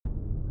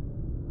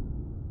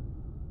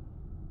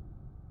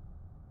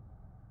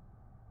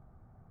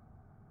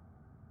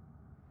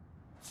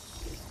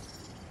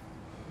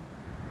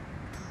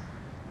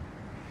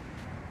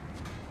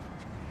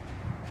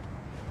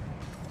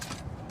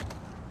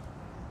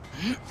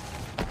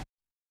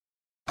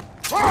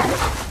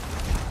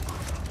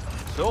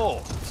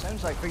So,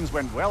 sounds like things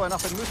went well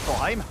enough in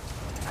Muspelheim.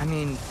 I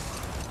mean,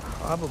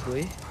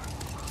 probably.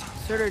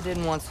 Surtur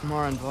didn't want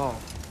Samara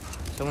involved.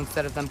 So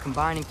instead of them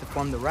combining to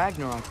form the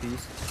Ragnarok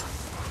beast,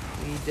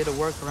 we did a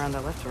workaround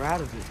that left her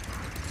out of it.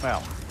 Well,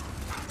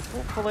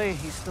 hopefully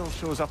he still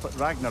shows up at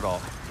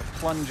Ragnarok to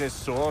plunge his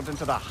sword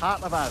into the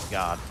heart of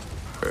Asgard.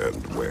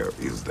 And where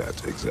is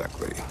that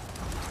exactly?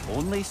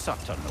 Only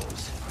Surtur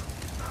knows.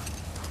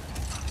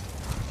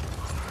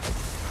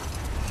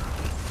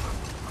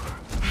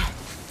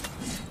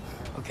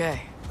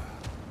 Okay,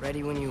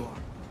 ready when you are.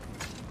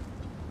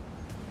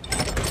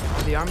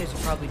 All the armies are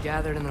probably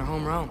gathered in their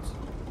home realms,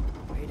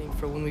 waiting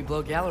for when we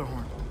blow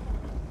Gjallarhorn.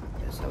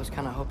 Guess I was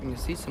kind of hoping to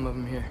see some of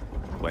them here.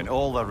 When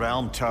all the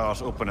realm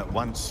towers open at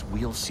once,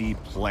 we'll see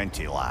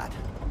plenty, lad.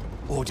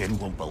 Odin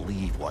won't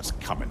believe what's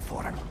coming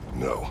for him.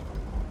 No.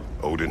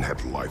 Odin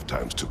had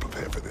lifetimes to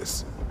prepare for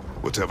this.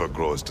 Whatever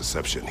Groa's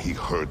deception, he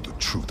heard the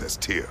truth as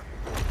Tyr.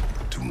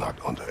 Do not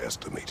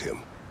underestimate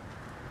him.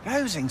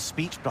 Rousing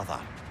speech, brother.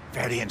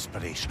 Very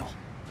inspirational.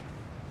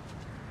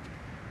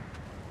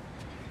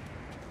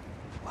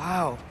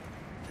 Wow,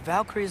 the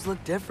Valkyries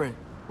look different.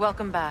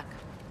 Welcome back.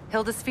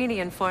 Hildisvini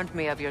informed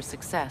me of your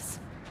success.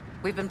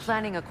 We've been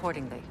planning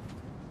accordingly.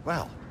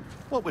 Well,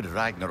 what would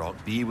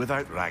Ragnarok be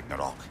without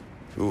Ragnarok?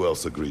 Who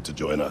else agreed to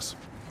join us?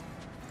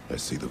 I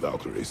see the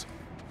Valkyries.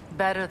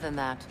 Better than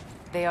that.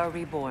 They are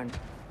reborn.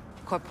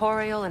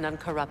 Corporeal and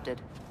uncorrupted,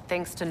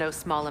 thanks to no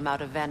small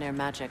amount of Vanir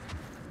magic.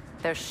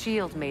 They're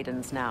shield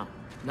maidens now.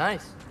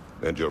 Nice.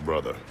 And your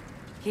brother?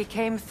 He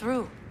came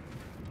through.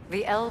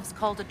 The elves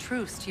called a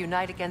truce to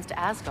unite against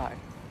Asgard.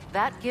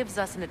 That gives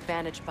us an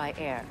advantage by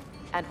air,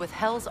 and with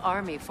Hel's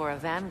army for a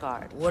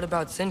vanguard. What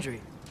about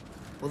Sindri?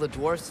 Will the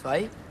dwarves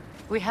fight?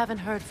 We haven't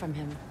heard from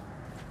him.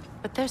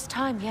 But there's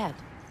time yet.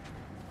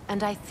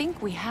 And I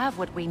think we have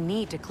what we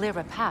need to clear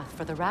a path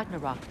for the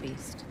Ragnarok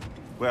beast.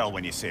 Well,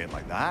 when you say it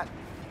like that,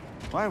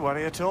 why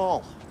worry at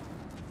all?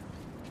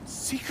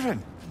 Sigrun!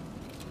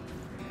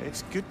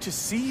 It's good to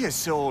see you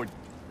so...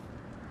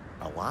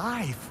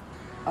 alive.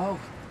 Oh,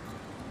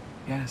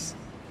 yes.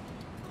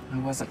 I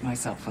wasn't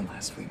myself when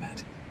last we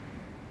met.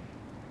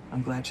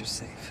 I'm glad you're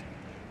safe.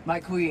 My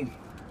queen,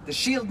 the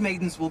Shield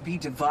Maidens will be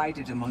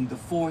divided among the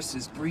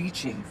forces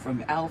breaching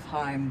from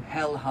Alfheim,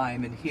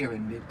 Helheim, and here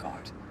in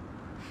Midgard.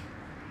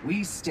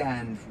 We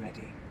stand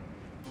ready.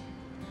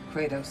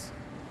 Kratos,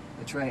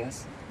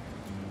 Atreus,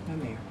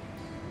 Mimir.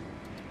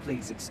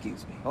 Please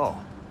excuse me.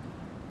 Oh.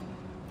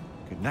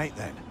 Good night,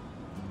 then.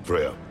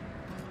 Freya,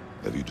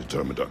 have you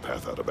determined our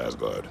path out of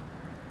Asgard?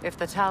 If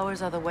the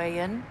towers are the way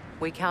in,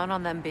 we count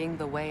on them being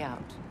the way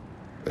out.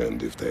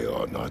 And if they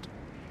are not?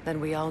 Then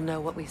we all know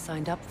what we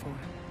signed up for.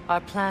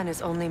 Our plan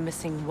is only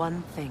missing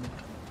one thing.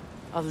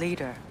 A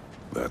leader.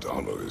 That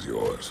honor is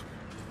yours.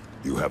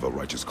 You have a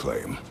righteous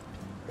claim,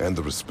 and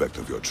the respect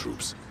of your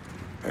troops.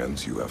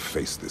 And you have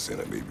faced this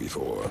enemy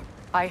before.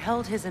 I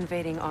held his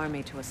invading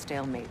army to a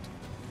stalemate.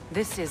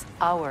 This is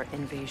our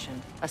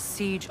invasion, a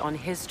siege on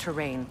his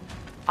terrain.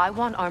 I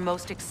want our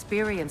most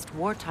experienced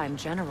wartime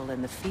general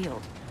in the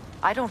field.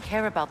 I don't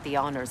care about the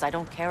honors, I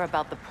don't care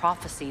about the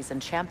prophecies and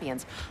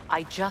champions.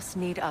 I just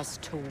need us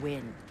to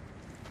win.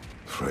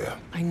 Freya.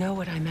 I know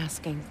what I'm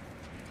asking.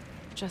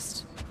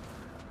 Just...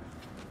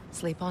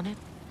 sleep on it?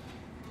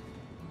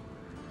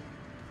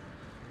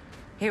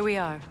 Here we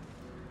are.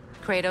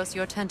 Kratos,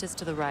 your tent is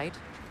to the right,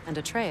 and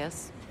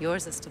Atreus,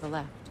 yours is to the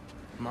left.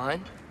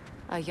 Mine?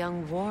 A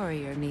young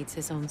warrior needs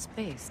his own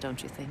space,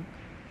 don't you think?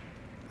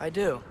 I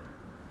do.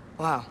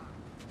 Wow.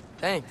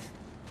 Thanks.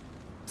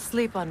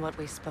 Sleep on what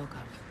we spoke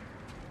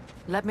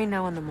of. Let me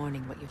know in the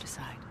morning what you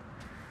decide.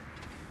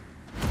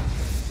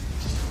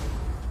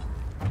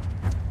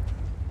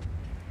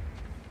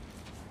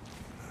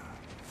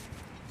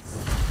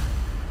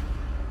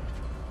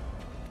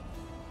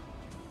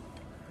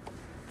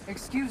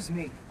 Excuse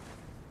me.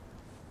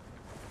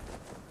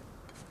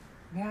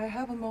 May I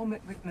have a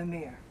moment with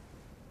Mimir?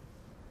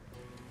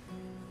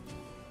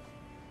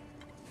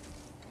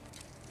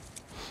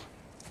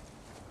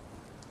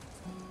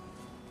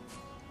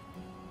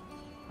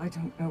 I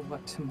don't know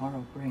what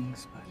tomorrow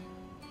brings, but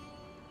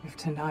if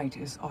tonight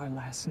is our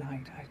last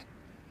night, I'd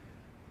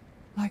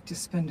like to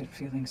spend it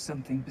feeling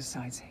something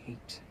besides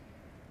hate.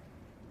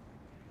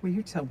 Will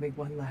you tell me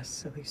one last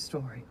silly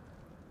story?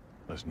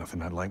 There's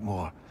nothing I'd like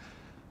more.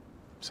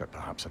 Except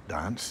perhaps a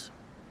dance.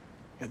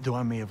 Though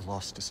I may have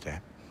lost a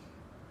step.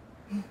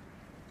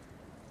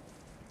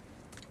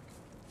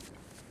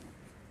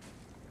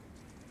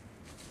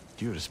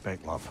 Due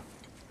respect, love.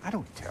 I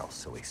don't tell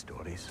silly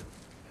stories.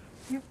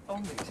 You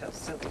only tell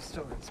silly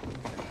stories,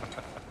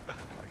 Mimir.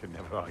 I can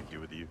never argue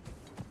with you.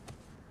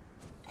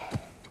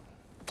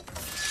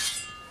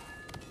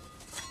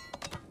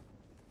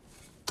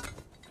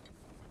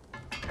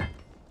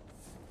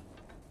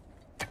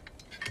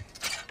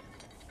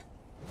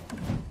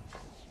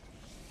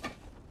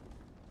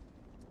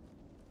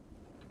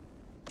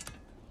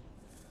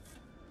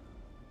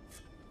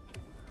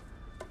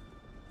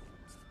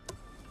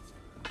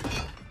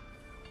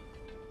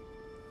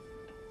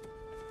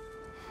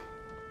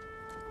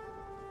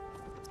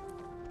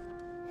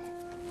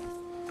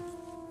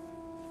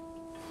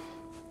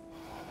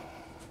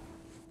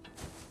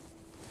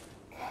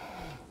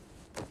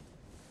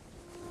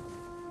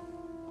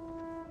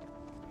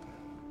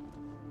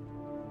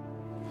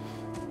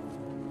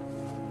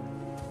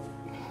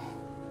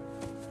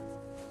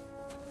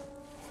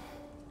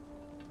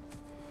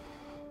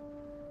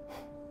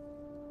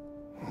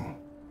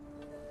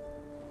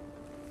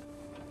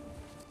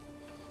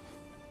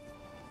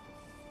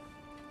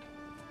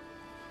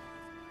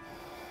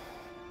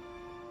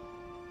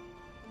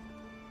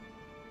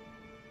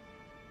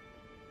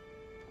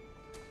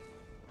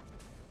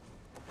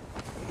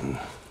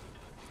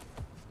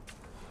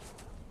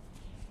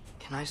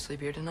 Can I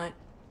sleep here tonight?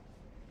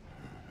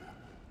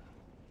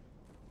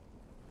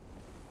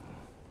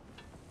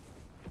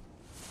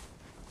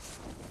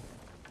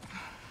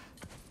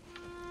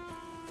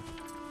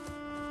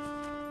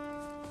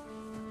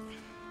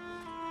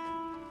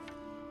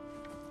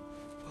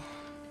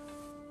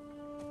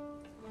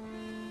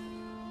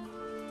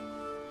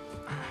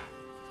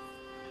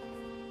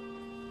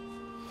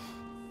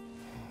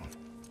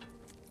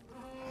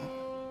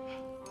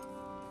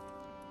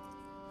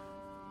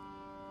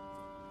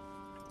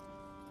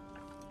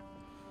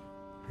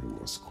 You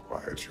must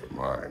quiet your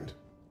mind.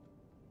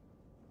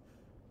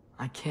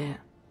 I can't.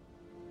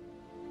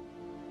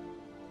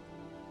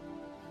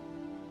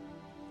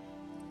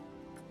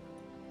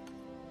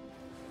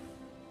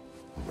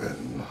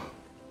 Then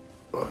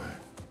I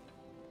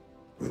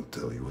will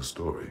tell you a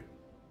story.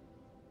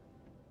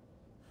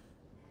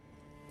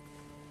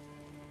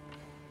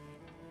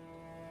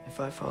 If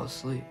I fall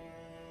asleep,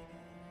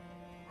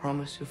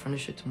 promise you'll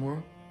finish it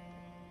tomorrow?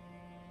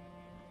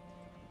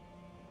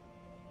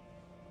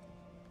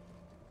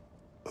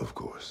 Of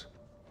course.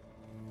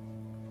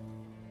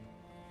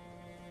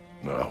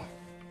 Now,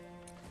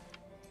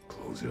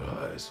 close your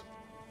eyes.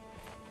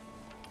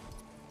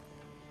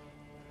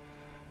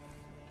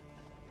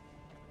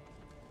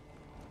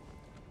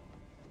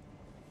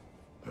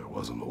 There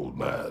was an old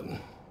man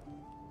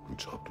who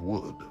chopped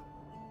wood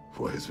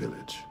for his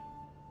village.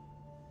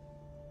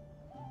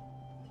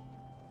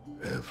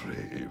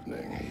 Every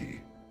evening he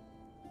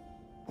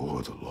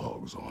bore the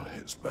logs on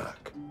his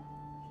back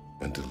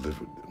and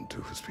delivered them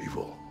to his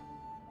people.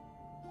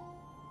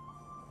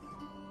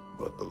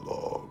 But the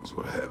logs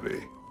were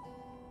heavy,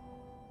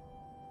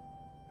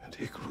 and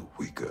he grew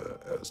weaker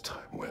as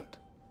time went.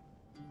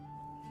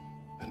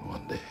 And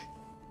one day,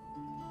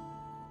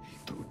 he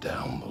threw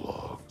down the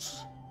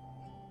logs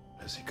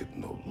as he could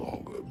no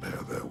longer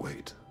bear their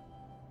weight.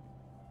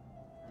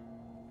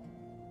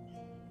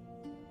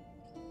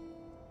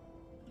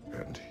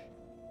 And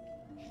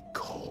he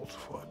called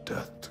for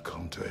death to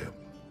come to him.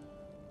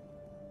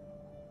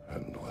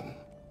 And when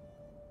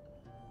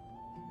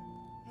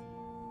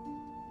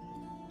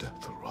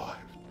death arrived,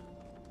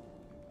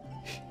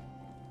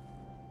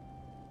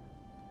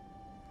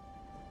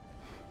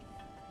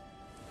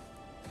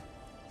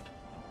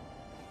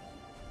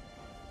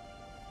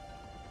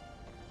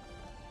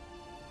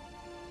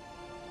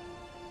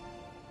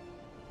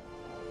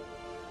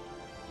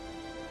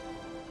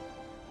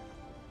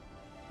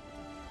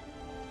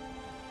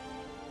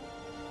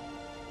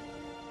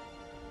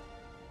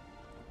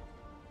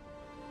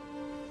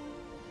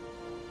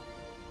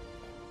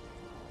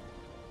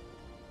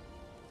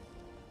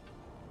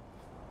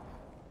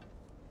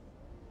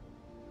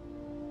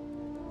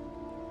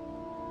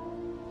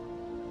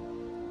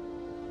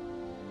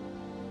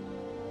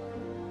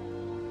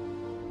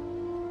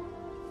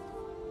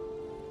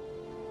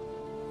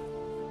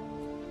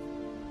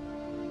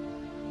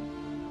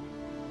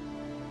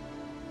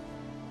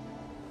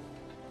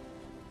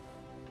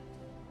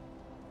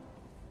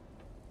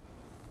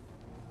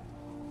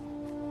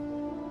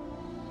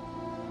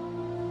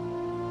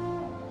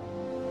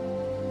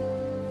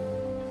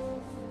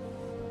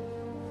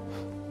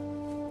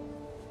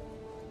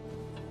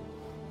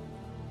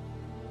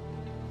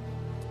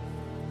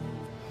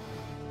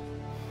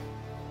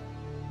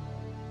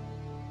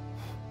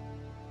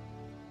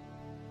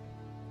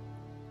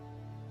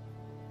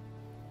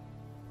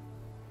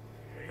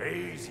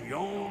 He's the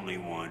only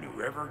one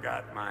who ever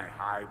got my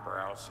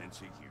highbrow sense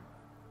of humor.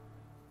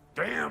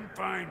 Damn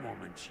fine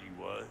woman she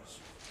was.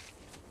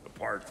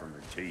 Apart from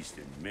her taste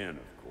in men,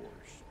 of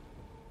course.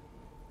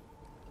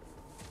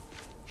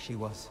 She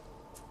was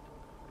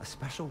a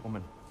special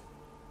woman.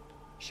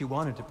 She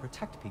wanted to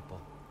protect people.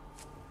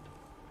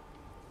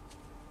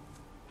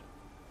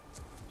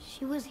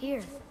 She was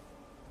here.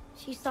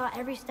 She saw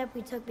every step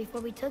we took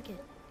before we took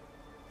it.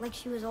 Like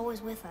she was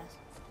always with us.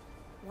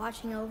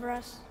 Watching over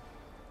us.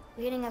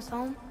 Leading us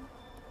home.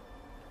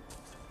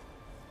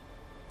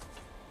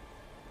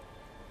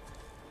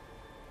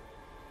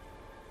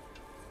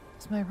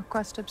 Does my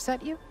request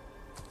upset you?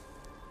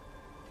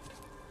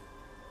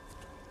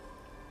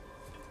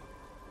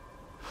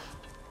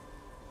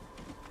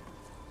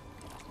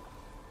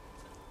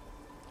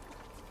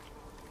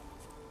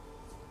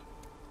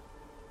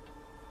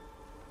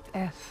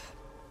 Death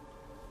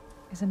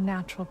is a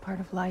natural part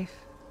of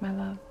life, my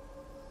love.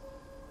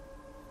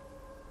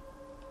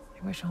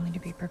 I wish only to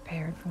be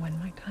prepared for when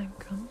my time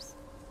comes.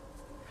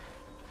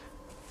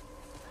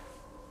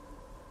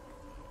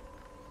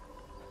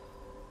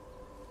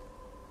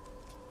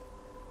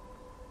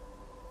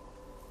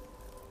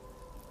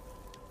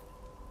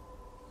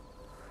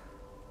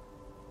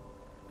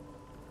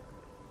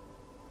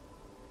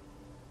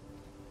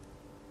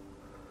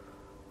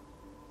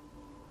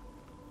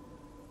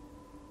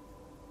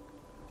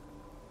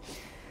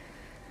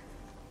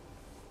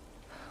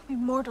 We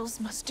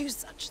mortals must do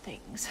such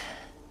things.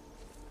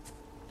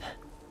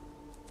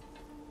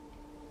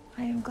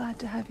 I am glad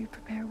to have you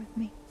prepare with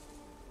me.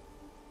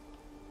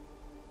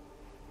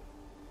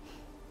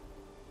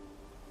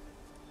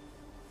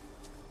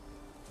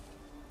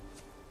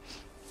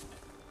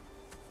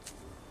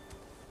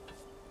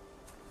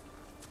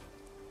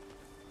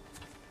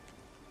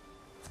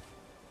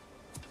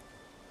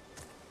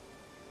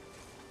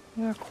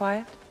 You're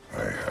quiet.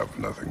 I have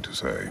nothing to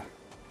say.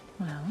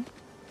 Well,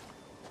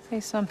 say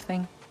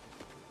something.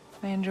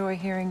 I enjoy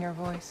hearing your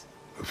voice.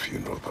 A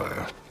funeral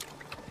pyre.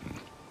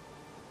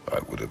 I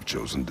would have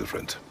chosen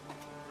different.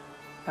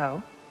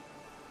 Oh?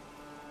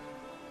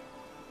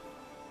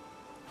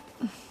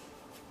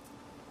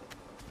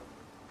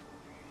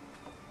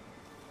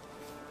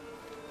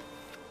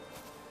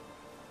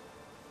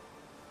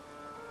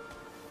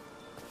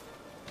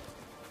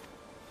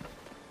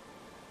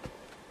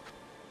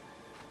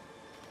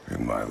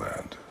 In my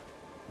land,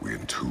 we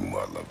entomb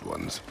our loved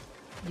ones.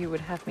 You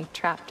would have me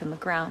trapped in the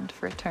ground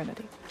for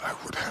eternity. I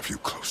would have you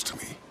close to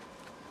me.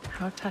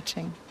 How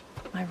touching.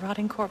 My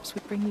rotting corpse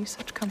would bring you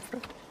such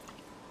comfort.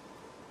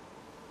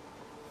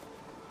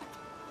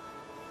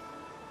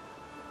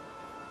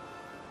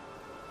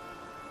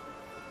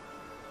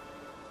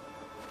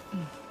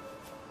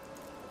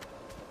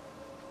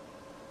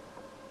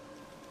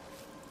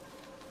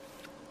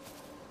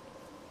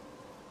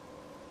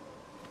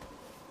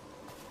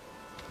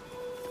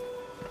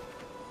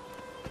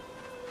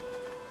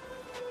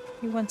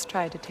 You once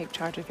tried to take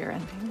charge of your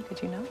ending,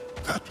 did you know?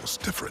 That was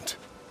different.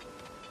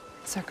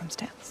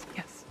 Circumstance,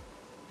 yes.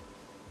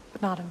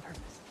 But not on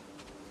purpose.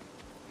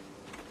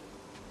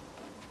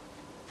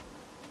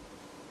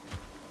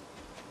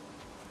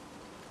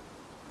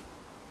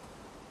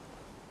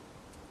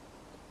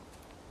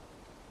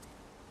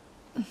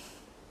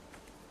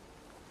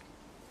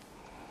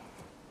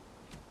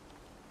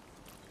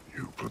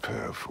 You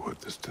prepare for a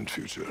distant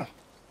future.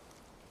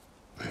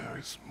 There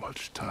is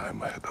much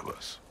time ahead of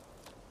us.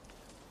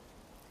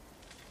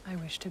 I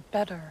wish to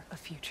better a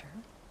future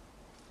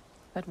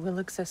that will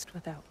exist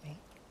without me,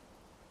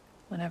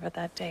 whenever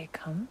that day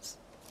comes.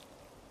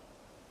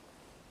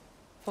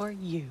 For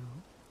you,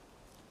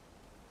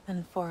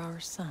 and for our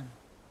son.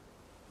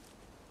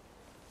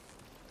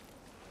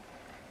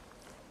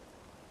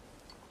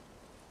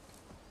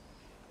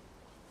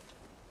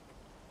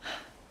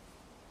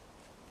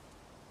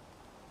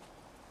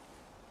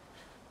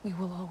 We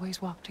will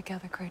always walk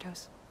together,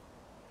 Kratos.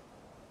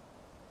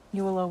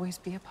 You will always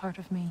be a part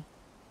of me.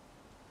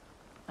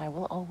 I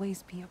will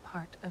always be a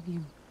part of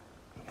you.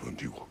 And when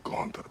you are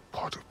gone, that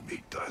part of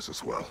me dies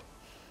as well.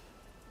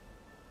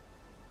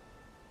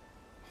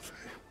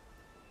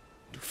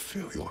 To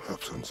feel your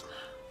absence.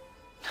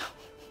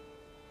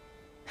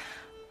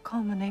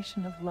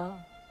 Culmination of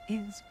love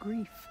is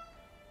grief.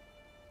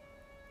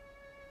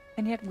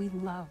 And yet we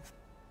love,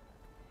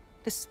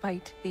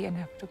 despite the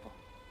inevitable.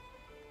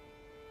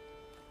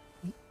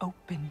 We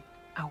open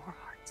our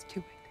hearts to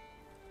it.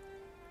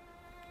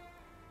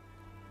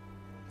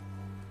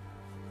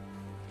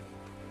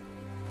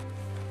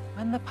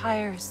 When the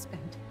pyre is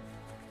spent,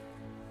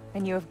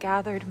 and you have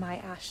gathered my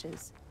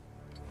ashes,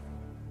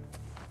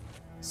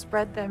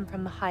 spread them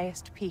from the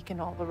highest peak in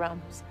all the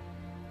realms.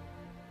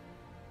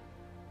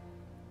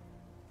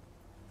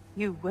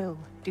 You will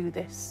do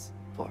this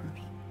for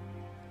me.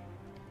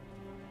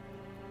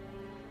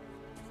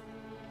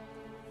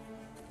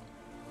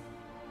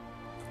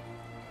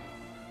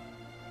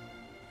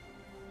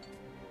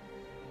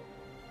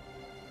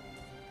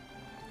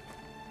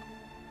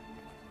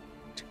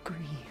 To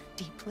grieve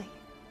deeply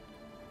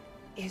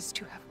is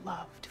to have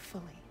loved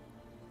fully.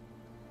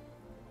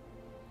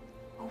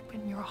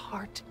 Open your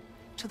heart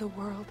to the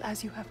world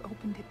as you have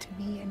opened it to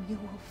me, and you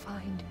will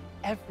find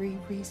every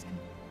reason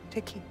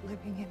to keep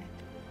living in it.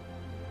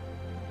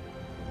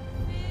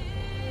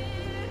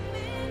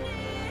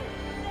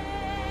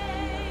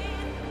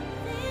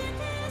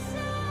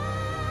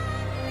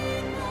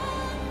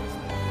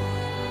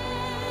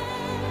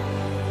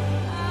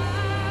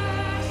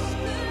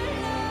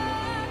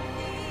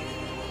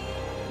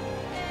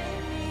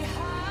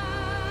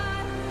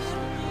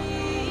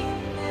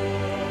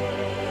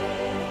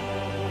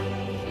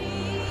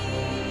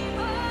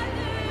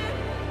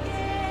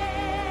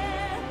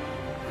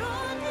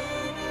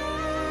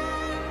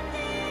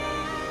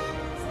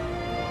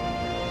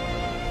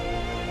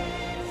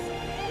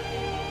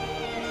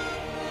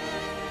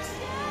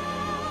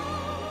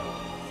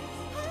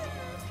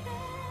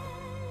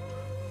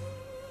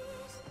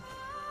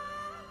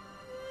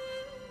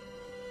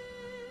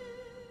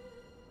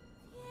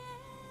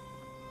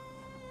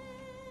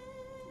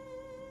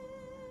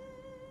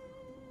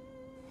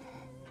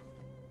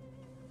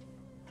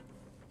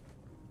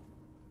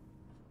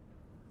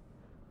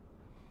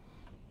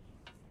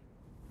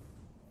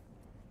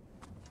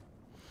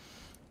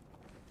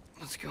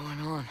 What's going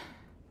on?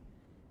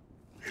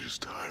 It is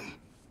time.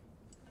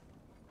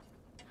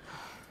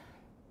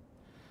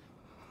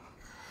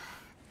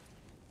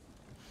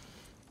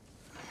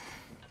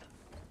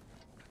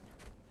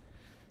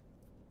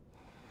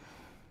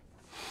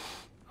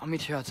 I'll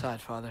meet you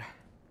outside, Father.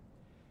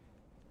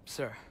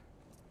 Sir.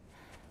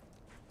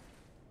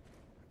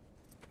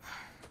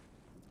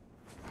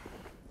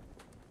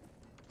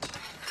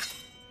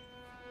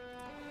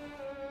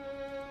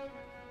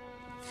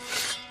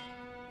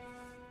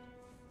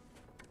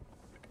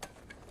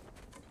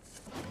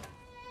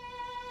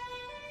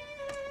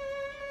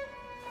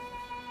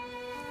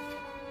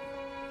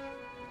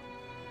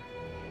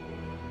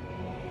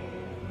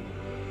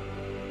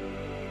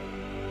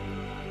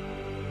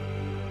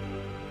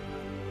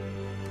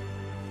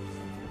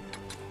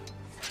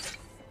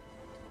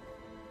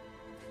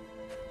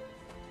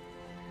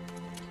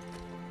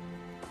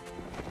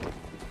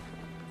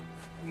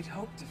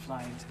 hope to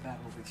fly into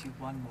battle with you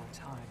one more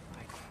time,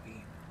 my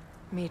queen.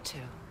 Me too.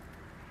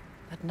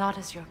 But not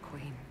as your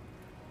queen.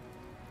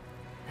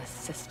 As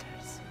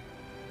sisters.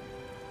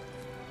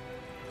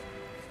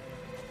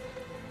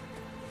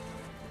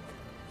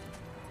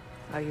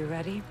 Are you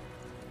ready?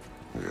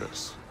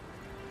 Yes.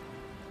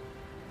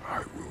 I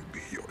will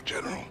be your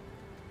general.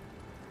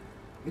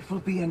 It will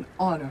be an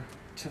honor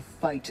to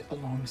fight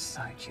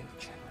alongside you,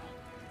 General.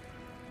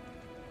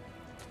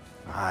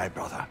 Aye,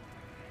 brother.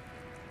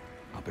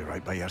 I'll be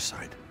right by your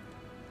side.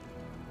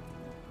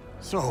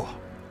 So,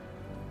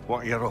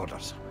 what are your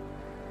orders?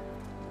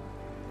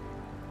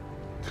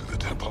 To the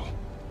temple.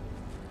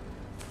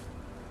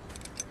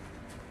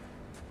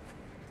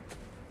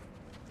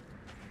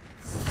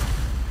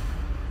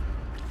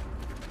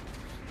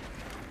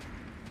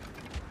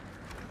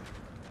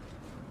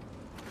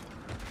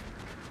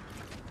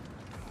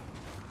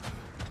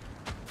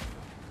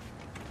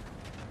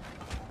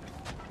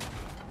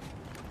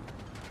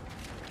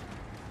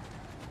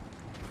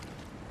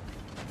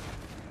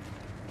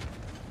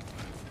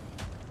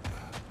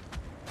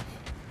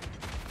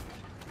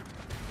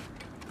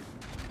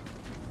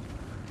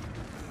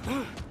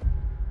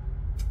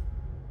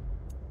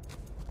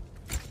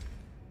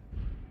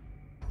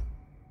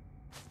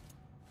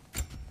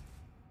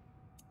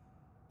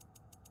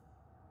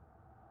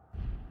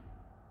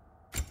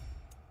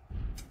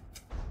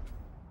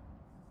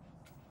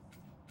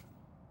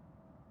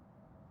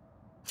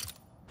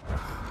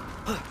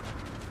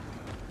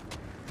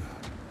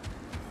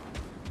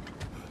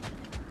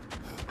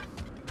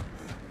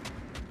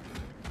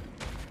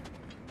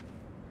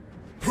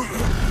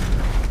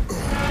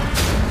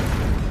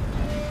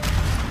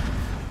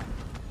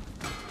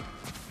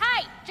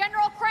 Hey,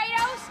 General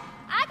Kratos!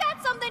 I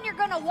got something you're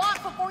gonna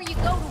want before you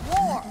go to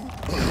war.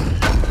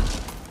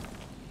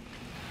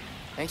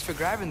 Thanks for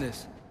grabbing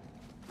this.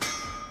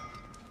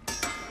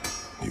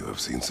 You have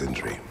seen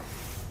Sindri.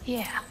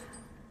 Yeah.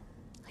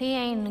 He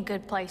ain't in a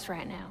good place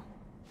right now.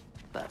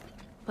 But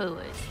who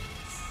is?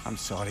 I'm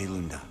sorry,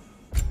 Lunda.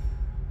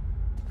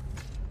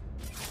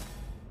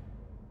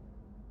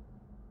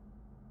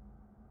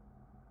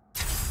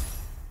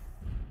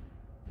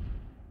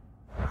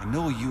 I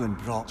know you and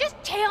Brock... Just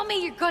tell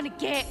me you're gonna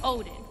get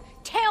Odin.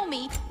 Tell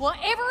me,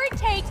 whatever it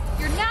takes,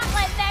 you're not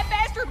letting that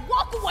bastard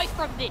walk away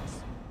from this.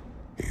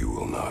 You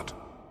will not.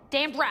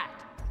 Damn right.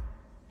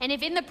 And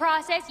if in the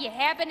process you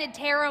happen to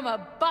tear him a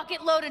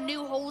bucket load of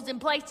new holes in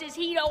places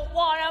he don't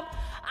want them,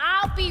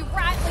 I'll be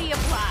rightly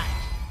obliged.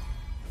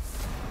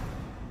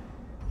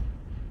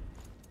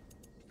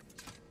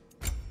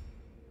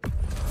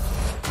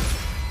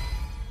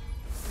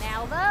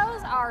 Now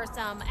those are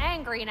some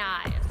angry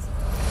knives.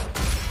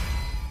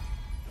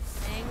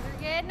 Things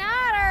are getting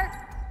hotter.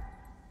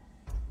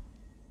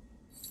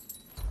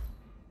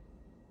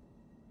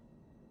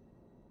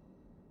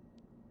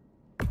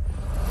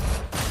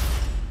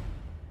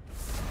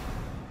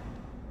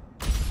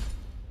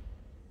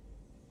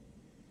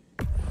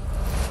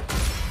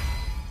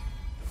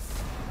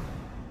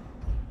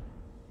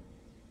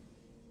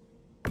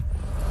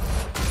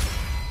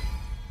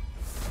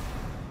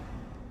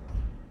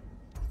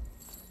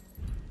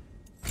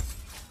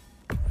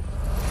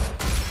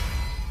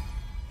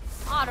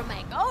 Ought to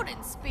make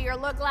Odin's spear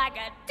look like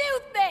a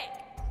toothpick.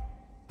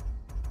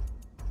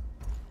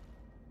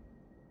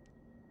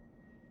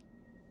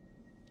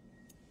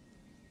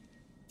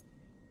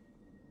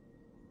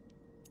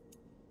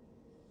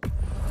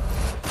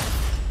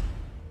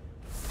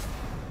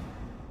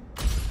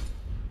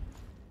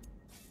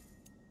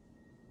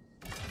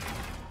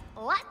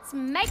 Let's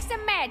make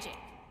some magic.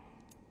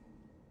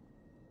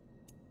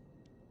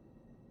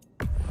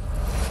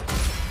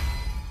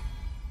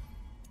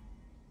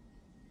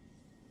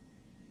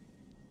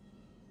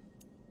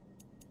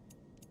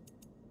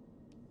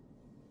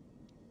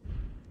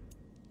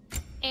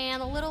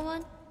 And the little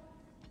one?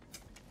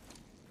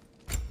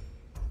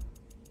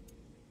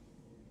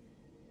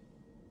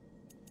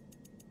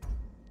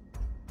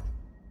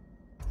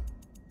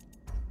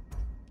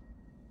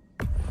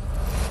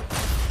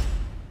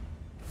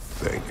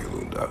 Thank you,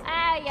 Lunda.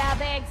 Ah, yeah,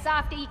 big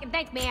softy. You can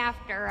thank me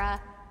after,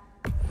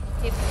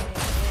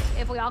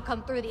 if we all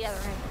come through the other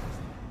end.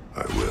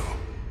 I will.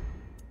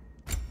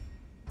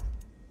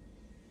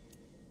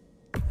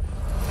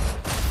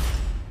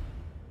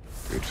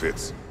 It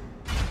fits.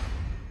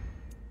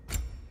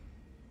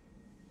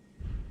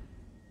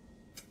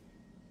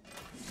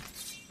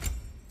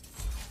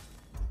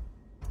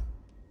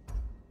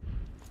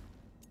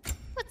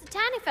 What's the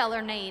tiny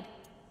feller need?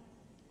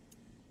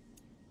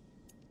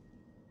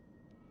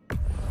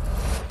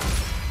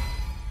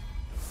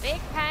 Big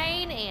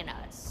pain in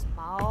a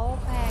small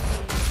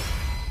package.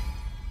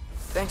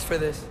 Thanks for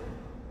this.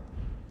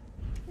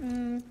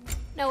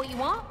 Know what you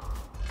want?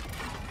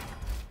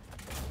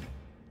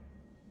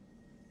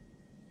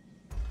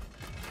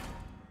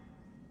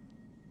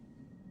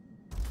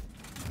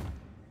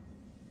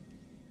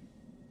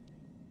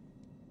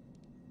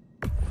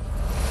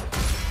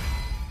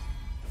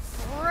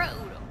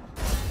 Brutal.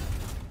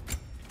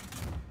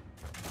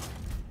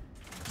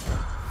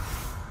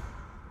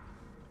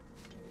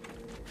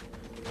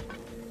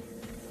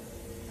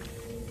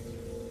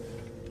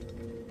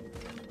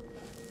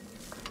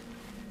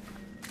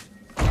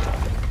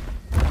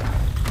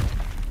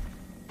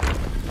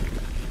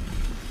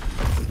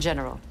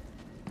 General.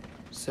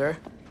 Sir?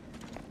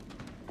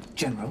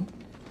 General?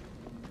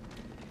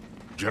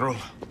 General?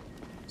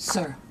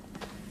 Sir.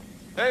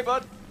 Hey,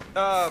 bud.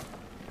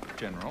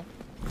 General.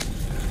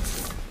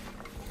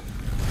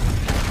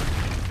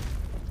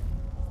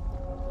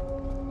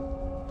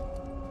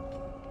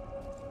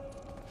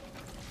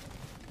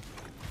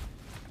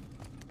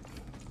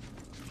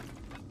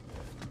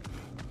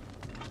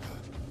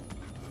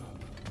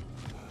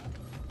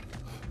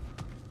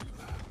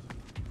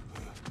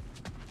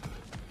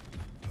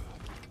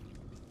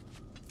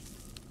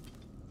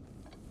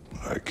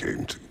 I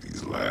came to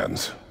these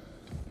lands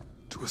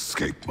to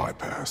escape my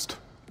past,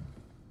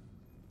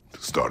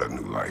 to start a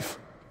new life.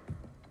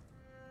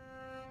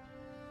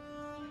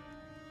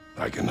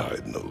 I can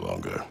hide no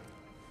longer.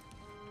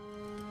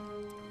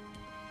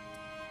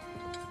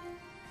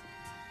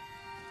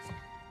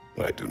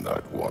 I do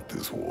not want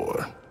this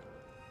war.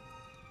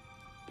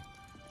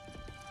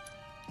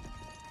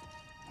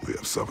 We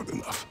have suffered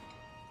enough.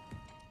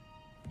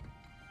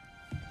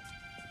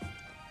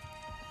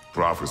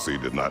 Prophecy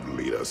did not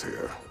lead us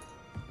here,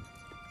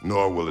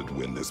 nor will it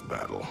win this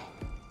battle.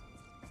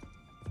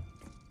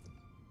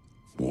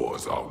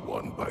 Wars are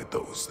won by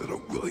those that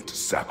are willing to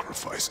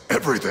sacrifice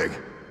everything.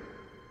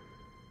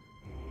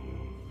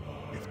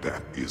 If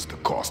that is the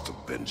cost of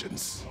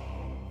vengeance,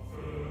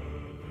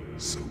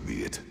 so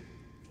be it.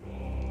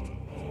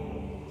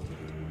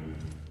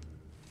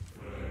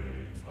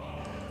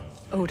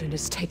 Odin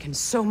has taken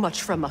so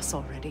much from us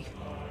already.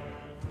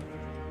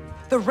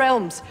 The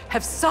realms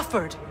have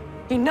suffered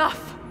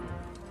enough.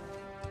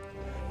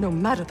 No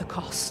matter the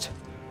cost.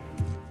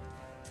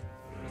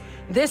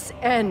 This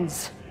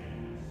ends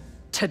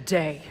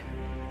today.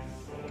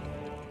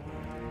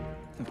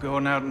 If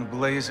going out in a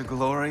blaze of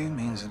glory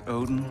means that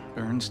Odin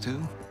burns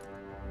too,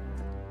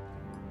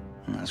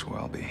 that's where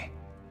I'll be.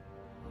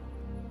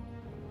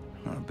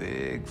 A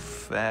big,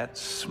 fat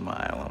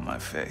smile on my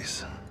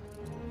face.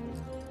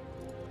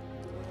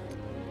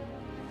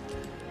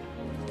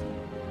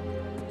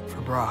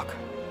 For Brock.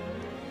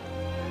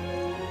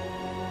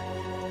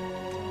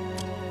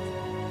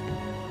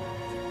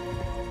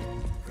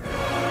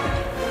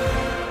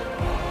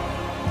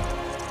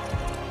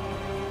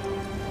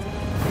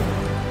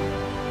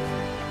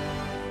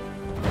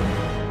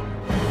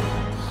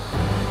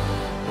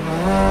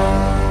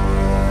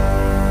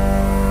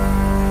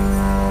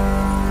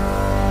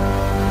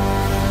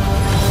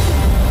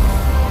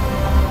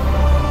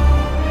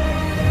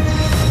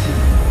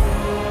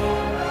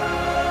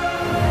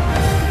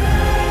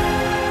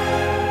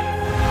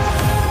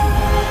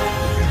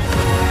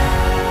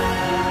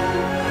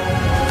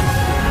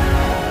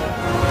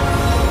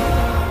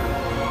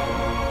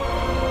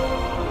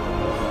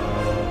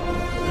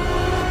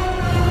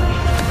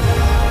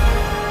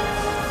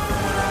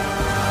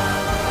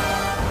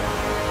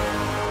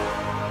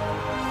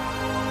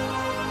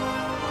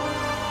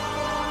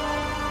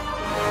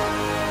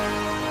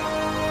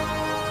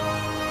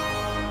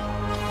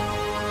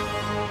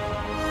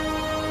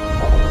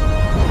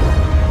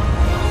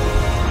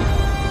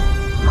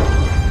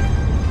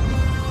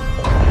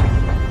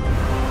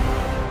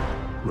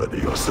 Ready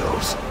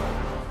yourselves.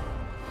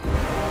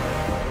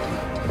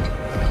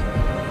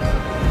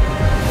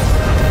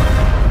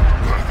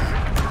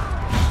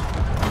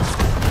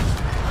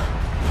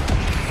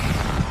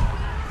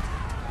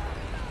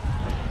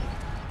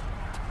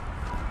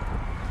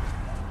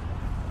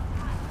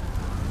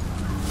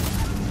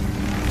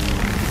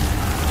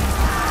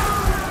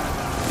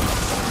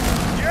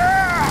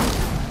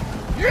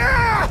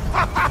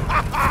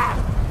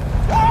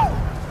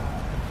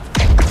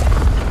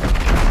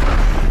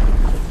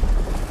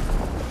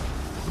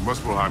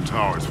 The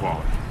tower is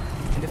falling.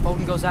 And if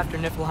Odin goes after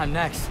Niflheim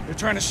next... They're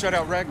trying to shut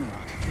out Ragnarok.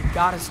 We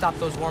gotta stop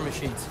those war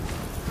machines.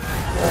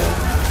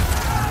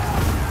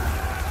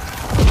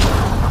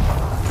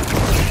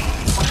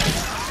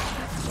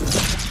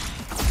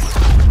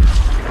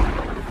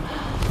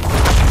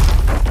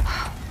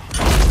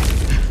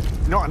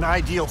 Not an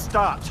ideal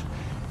start.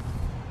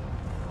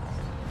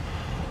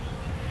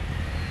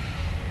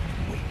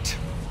 Wait.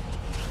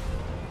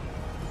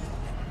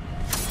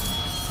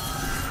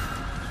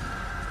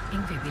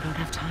 Ingrid, we don't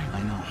have time.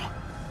 I know.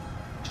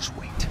 Just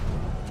wait.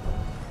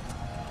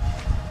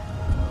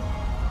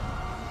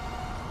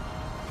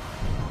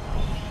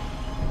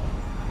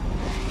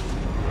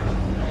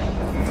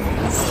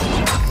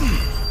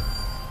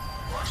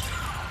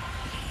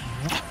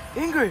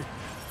 Ingrid!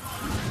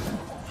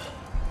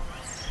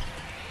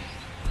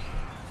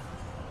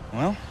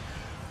 Well,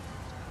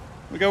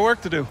 we got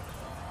work to do.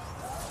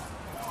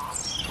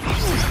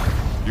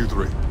 You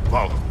three,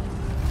 follow.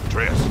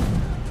 Atreus.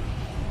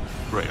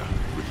 Freya,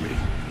 with me.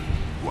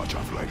 Watch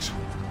our flanks.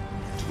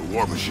 To the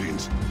war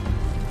machines.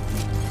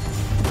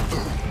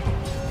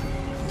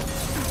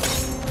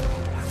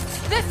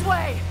 This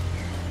way!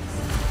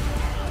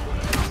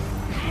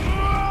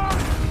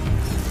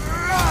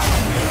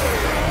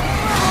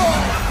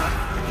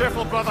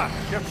 Careful, brother.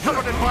 You're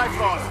covered in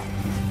Bifrost.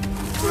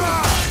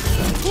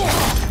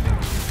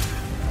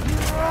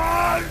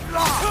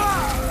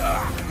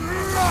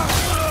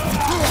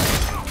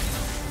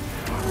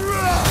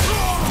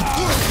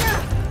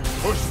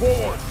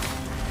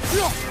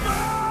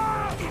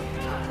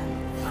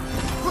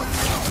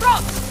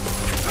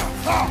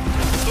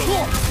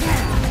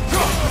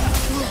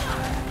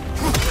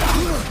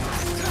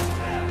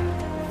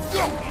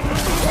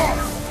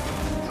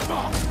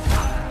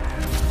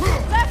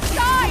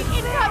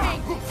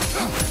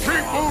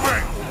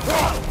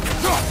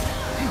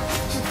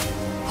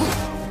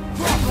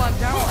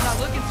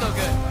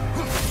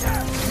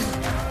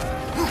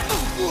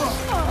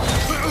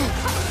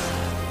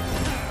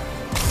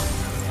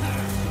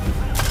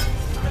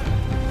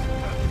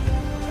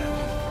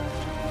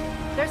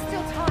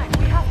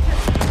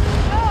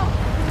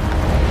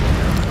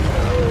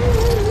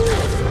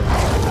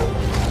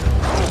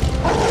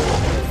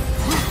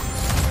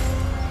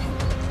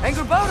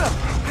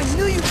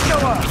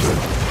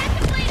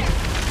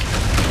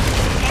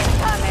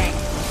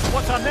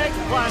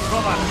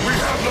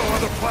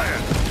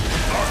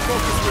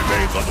 focus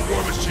remains on the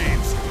war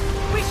machines.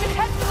 We should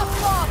head for the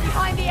flaw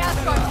behind the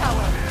Asgard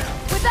Tower.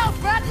 Without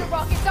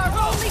Ragnarok, it's our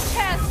only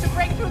chance to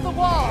break through the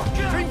wall.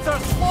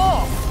 Dreamthirst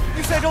Law!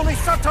 You said only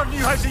Surtur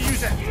knew how to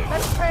use it!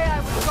 Let's pray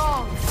I was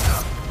wrong.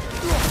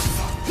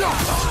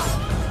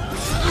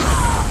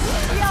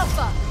 The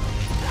Alpha!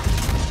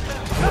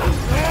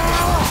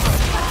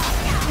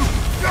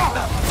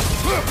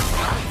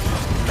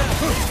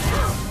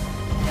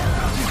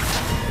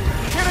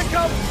 Here it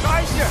comes!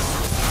 Guys, you!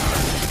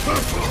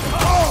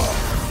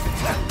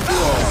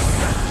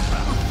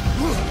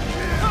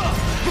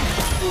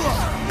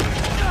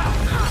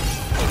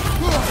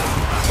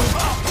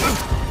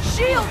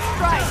 Shield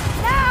strike!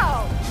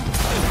 Now!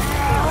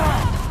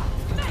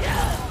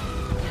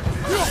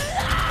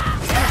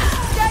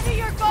 Steady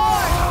your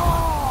guard!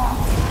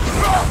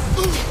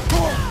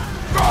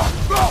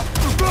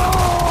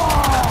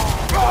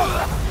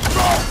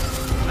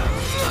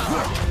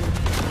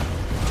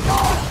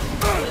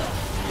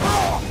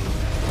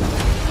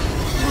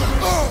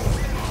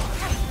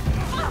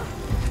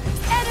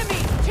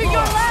 Enemy to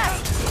your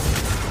left!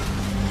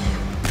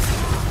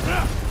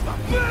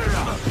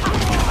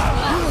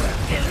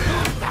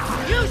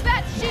 Use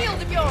that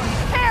shield of yours!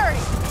 Parry!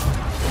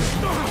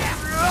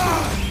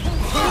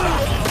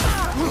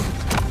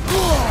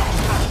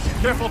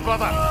 Careful,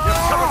 brother!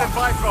 You're covered in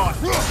Bifrost!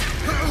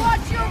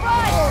 Watch your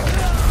right!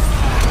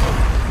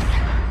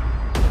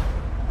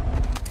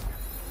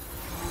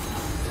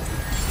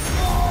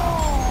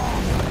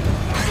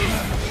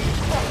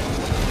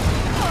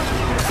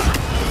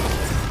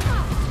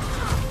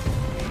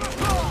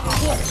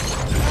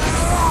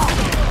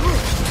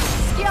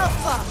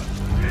 Scalpa!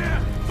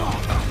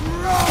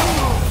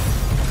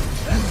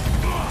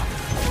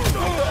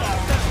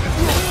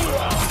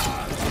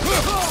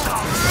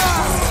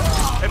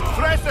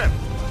 Impressive!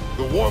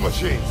 The war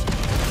machines.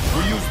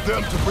 We use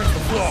them to breach the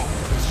flaw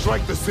and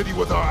strike the city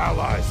with our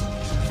allies.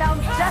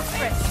 Sounds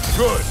desperate.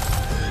 Good.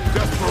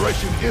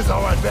 Desperation is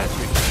our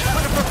advantage.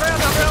 Would have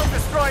preferred a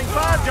realm-destroying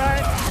fire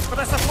giant, but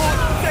I suppose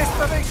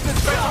desperation is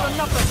better than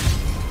nothing.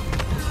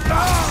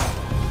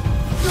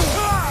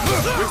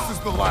 This is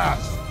the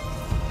last.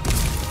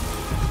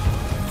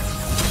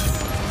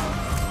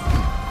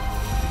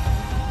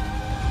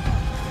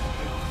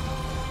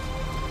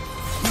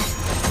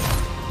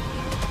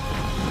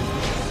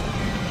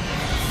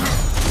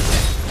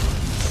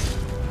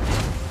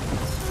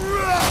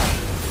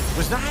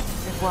 Was that?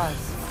 It was.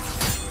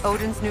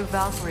 Odin's new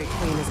Valkyrie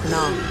queen is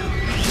Gnom.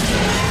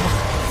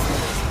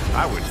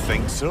 I would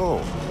think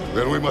so.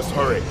 Then we must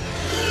hurry.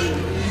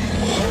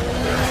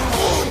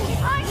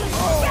 Behind you!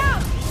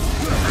 Scout!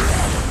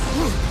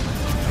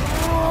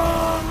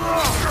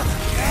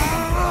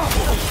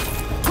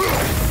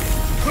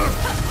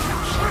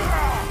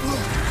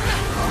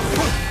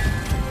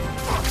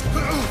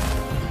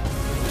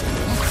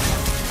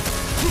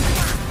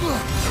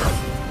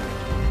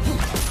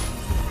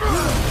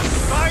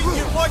 Right,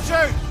 you watch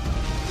out!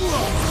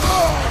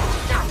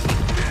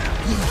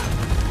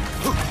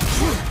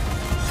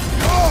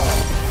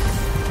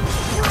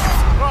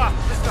 Ah,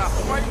 just a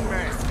fighting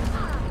mess.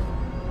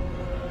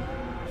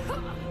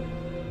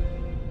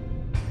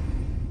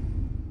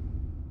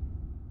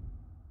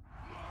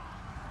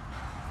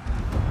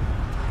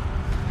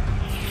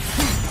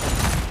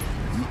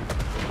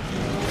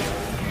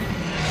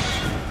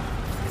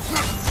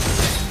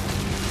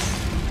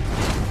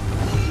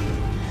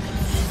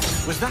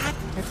 Was that?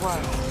 It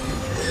was.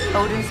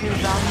 Odin's new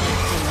Valkyrie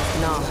queen is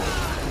Gnom.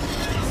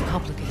 This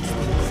complicates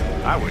things.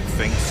 I would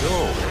think so.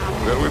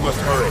 Then we must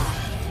hurry.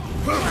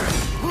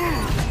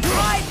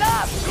 Rise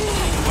up!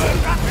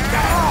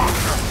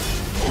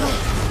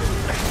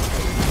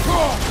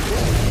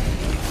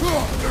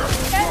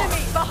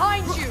 Enemy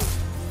behind you!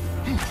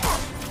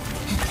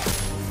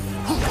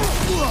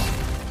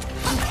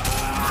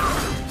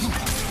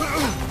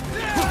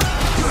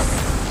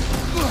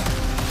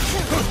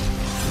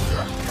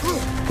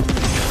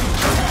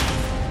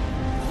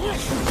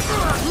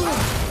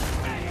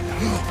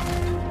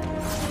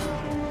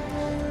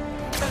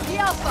 The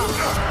Alpha!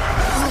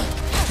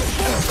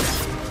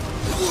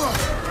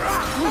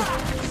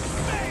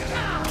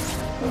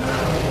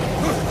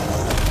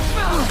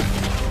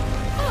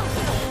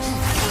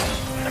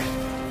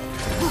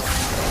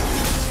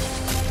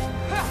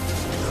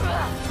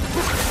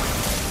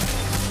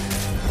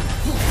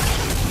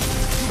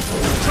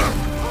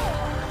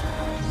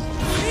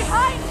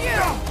 Behind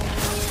you!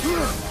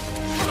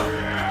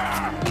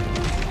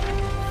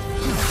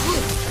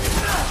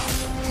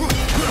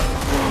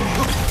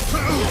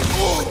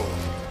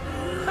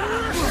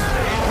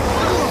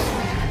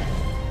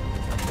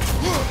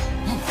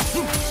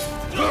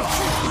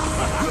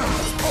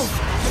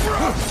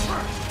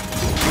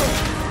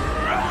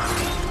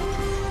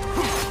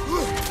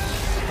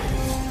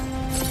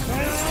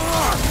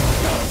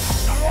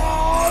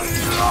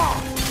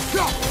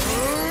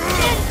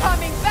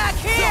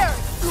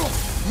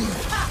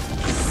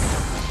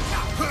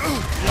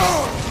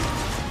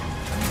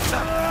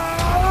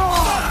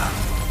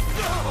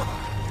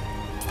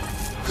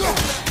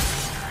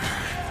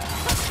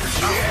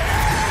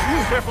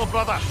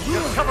 Careful, brother.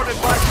 You're covered in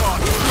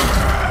bifrost.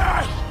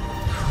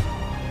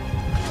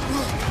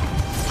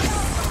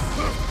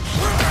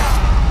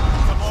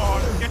 Come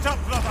on, get up,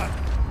 brother.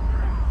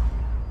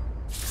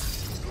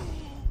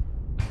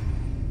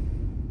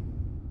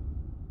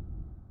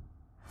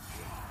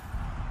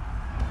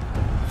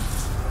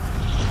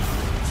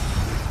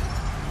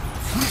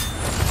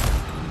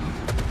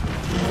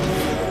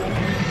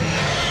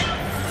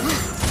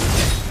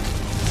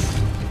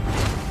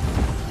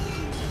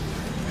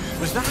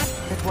 Was that?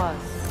 It was.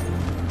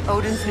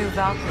 Odin's new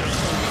Valkyrie thing.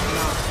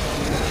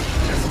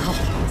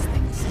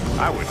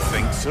 I would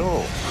think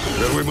so.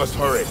 Then we must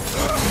hurry.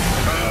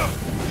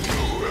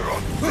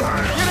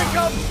 Here it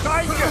comes!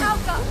 Behind you!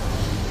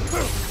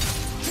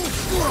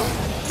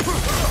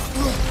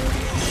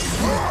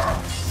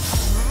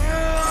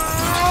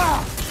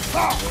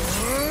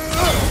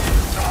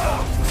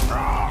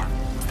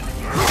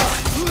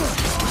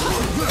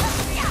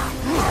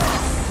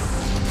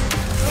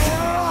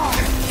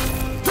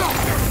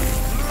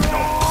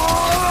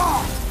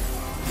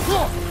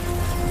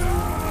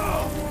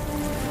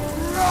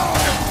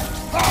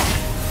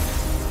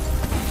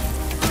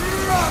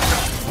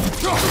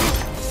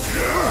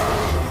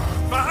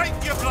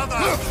 Behind you, brother!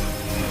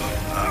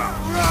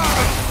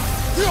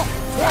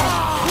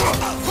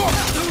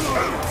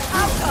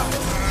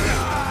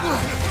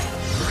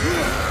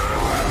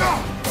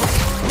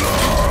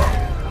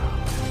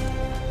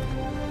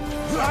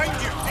 Behind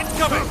you!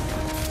 Incoming!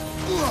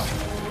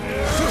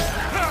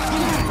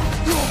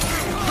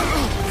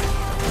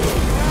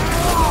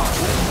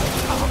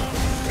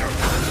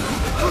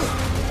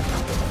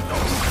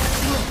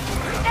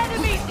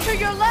 Enemies to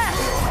your left!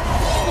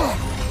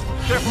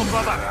 Careful,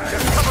 brother!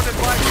 You're covered in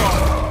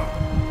bifrost!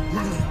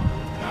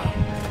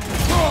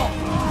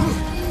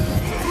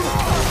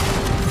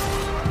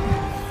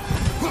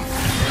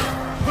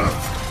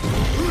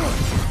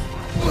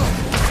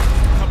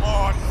 Come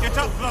on, get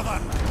up, brother!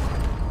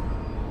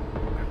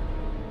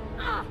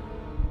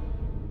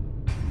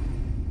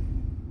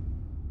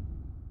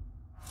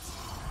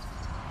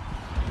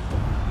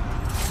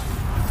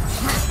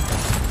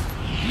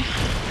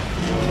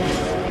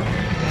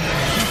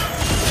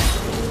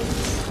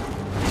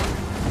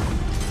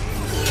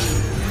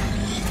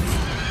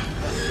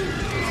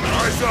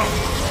 Eyes up!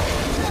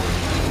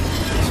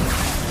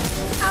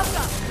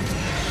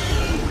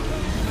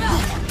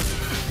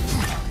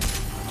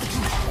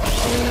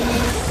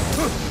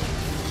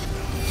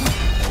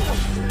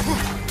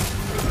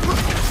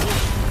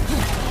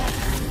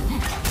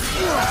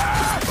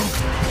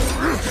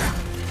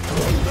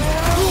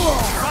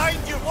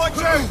 Behind you, watch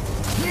out!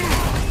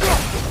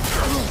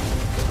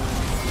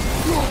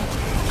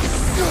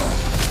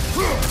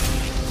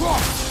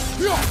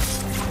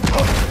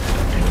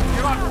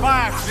 You're on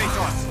fire,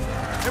 Kratos!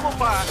 It will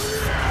pass!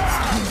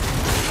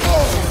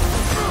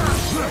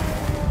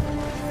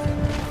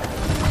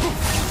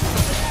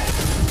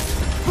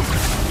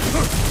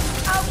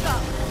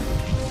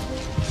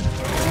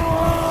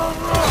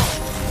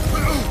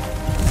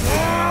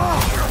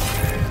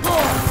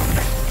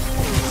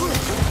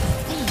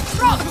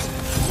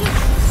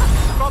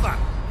 Brother!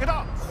 Get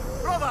up!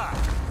 Brother!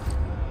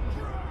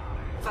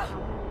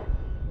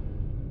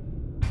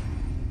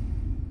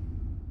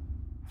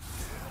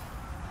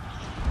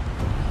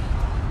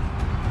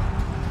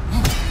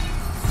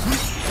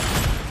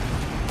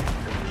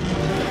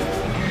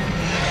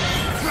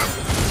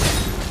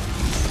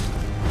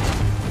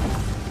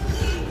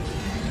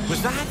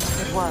 Was that?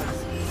 It was.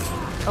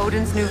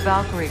 Odin's new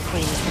Valkyrie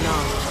queen is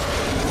not.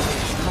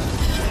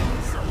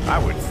 I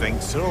would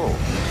think so.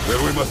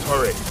 Then we must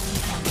hurry.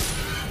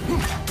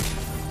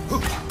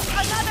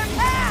 Another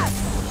pass!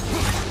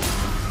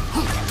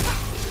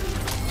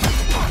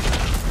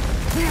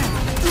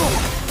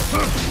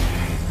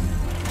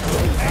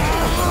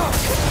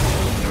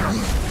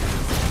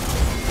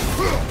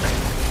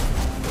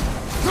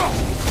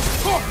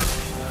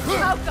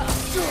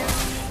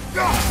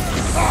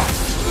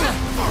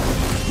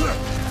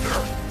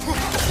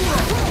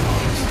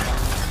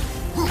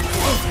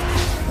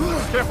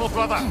 Careful,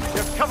 brother!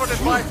 You're covered in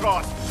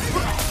bifrost!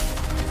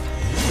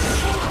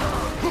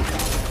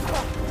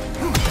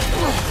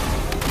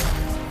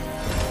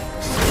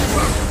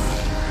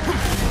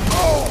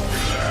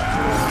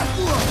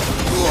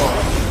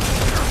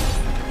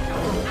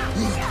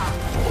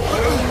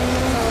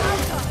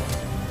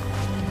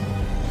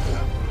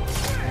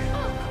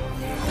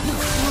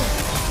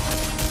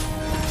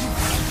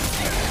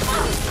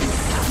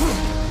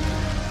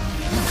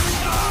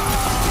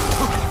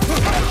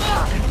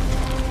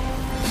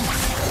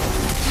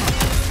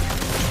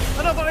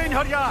 Another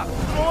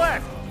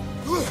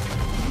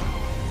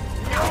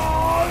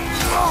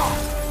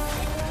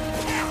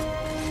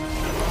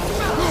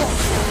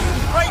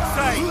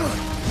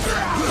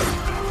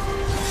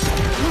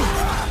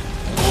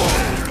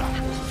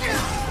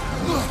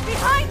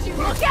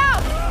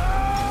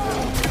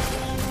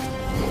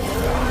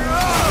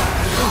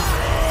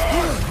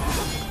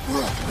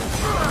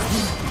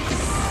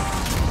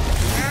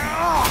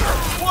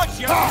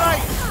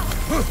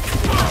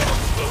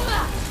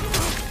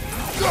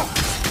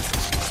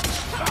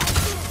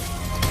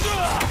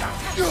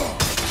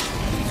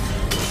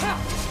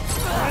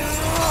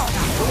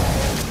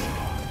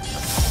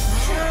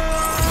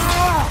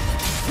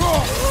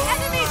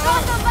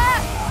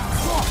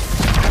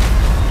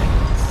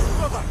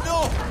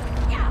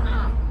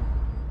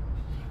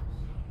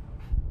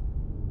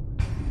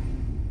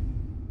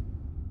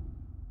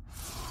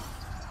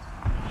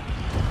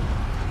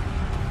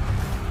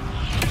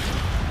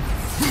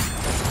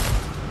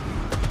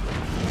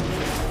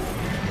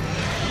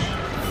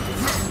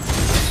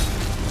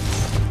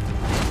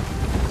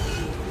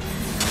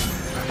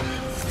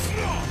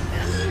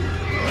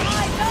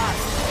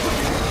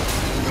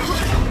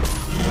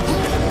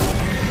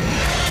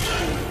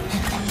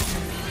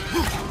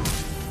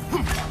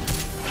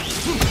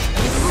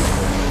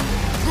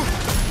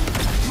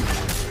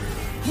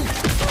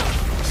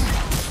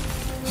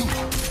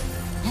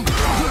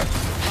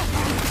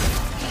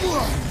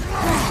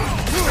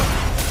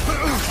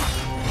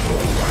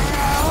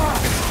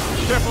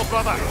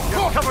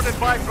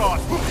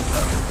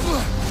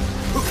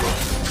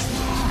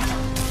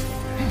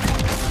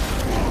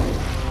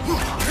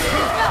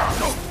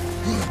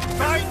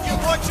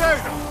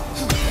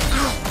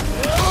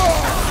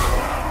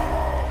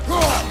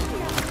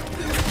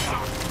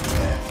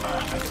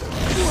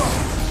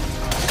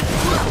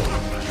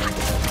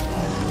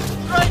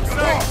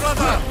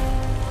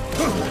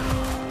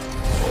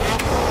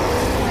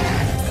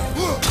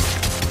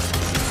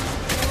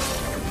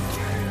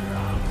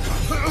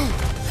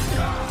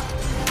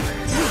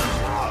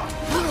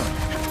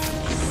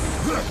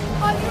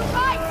On your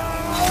right!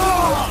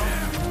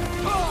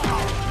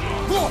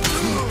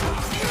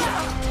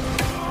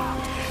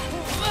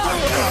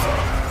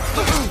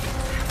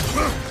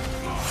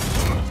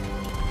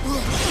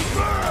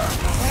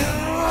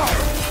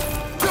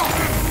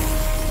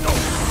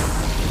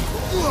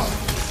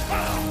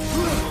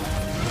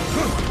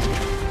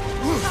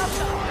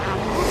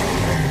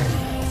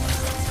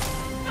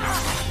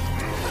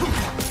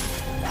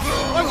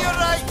 On your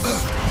right!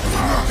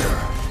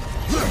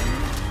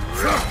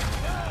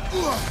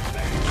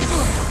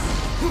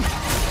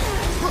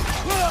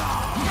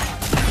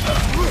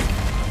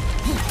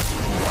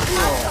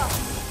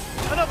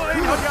 Another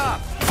 800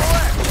 yards!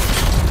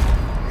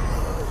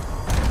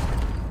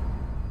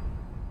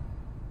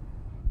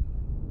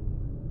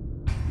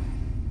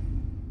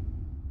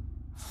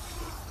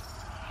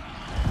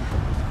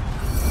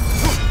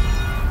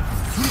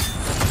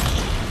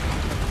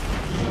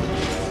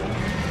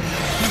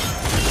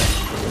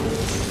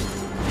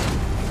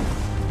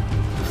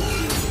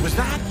 Was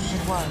that?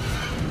 It was.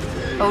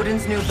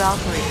 Odin's new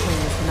Valkyrie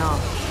queen is not.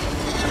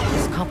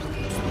 This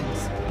complicates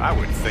things. I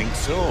would think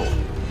so.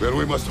 Then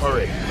we must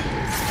hurry.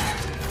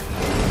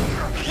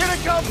 Here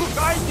it comes!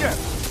 Behind you!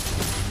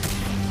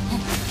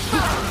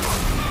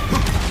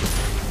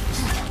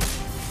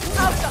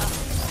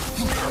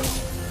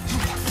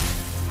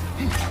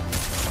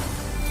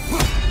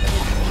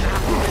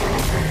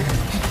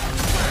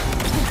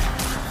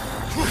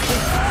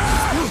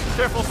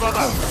 Careful,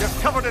 brother! You're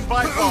covered in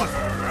bifrost!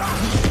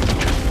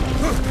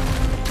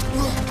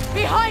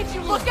 Behind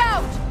you, look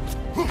out!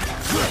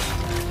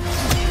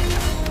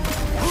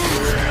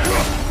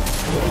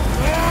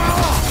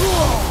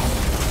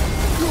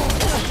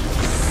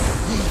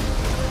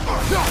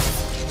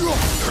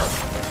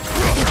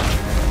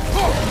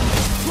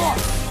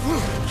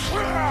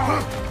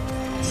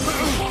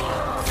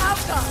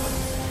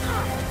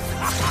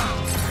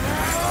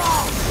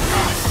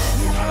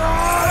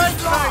 Right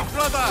side,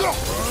 brother!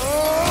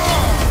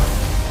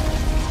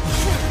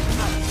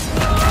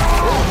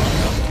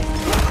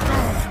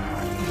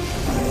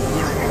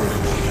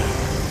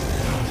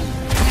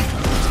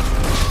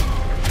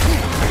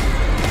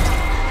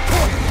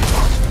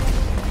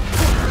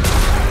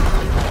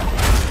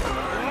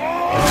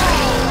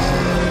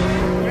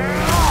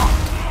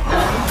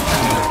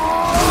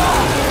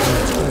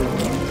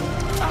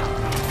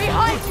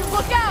 Behind you,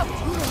 look out!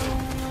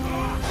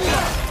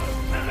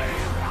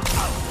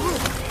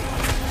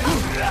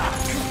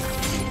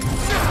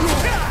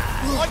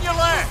 On your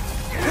left!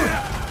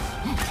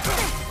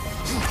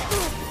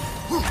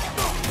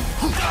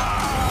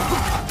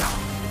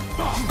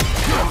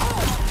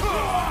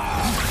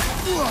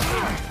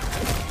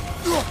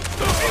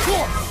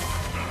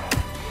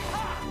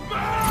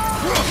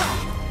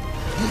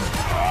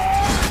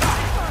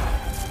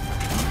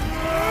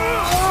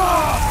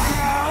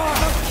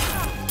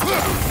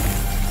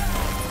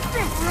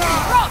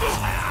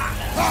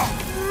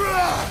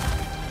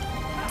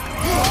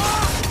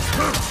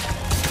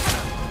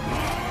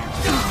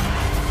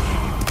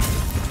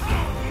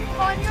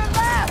 On your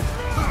left!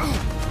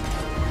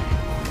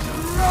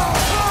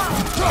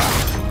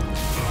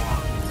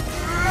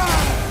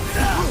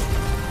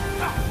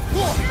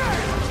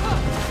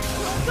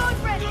 Good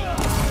ready!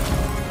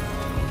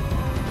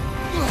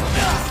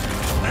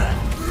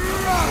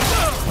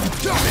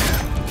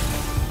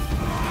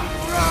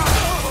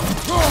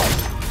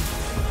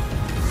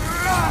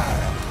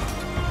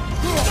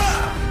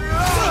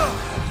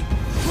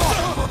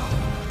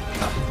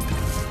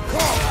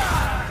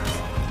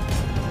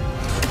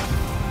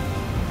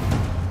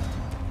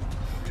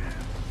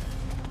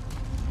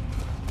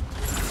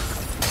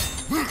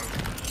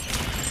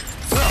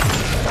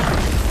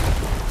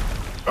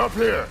 Up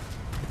here!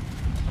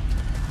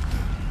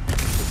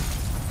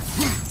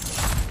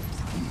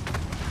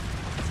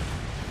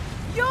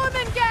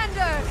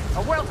 Jormungandr!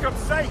 A welcome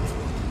sight!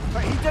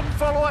 But he didn't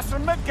follow us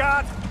from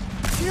Midgard!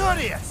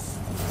 Furious!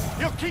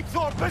 He'll keep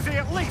Thor busy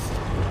at least!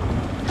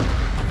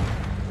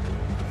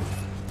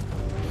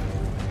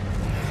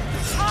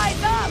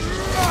 Eyes up!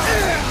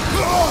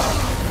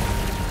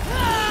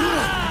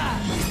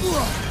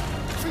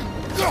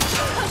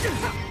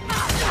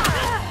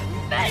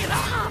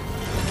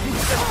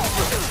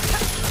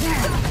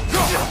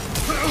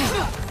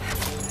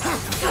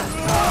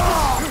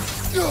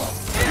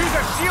 Use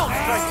a shield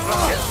strike,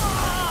 brother!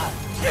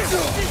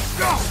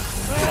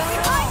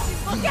 Behind you,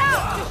 look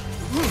out!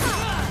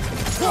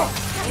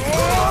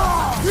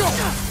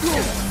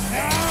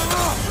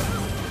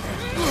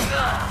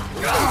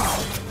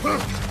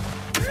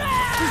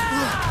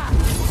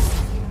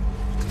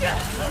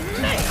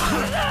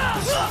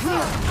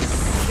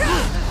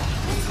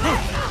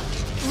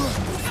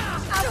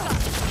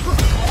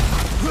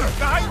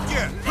 Behind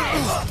you!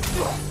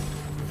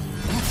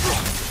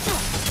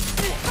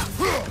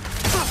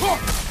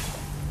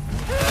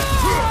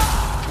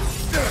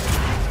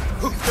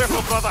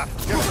 Careful, brother!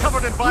 You're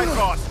covered in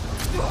bifrost!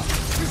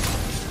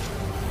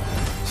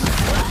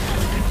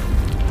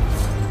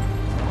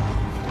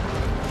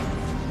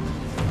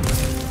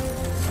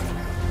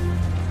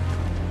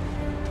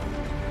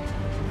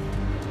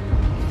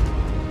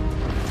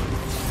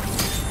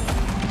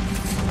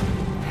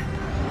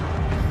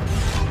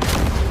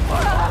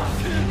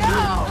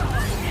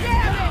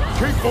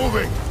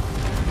 Moving!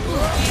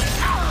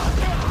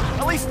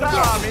 At least that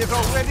army is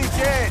already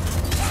dead.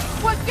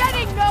 We're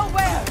getting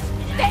nowhere!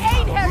 The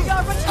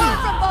Einherjar return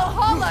from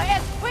Valhalla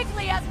as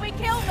quickly as we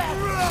kill them!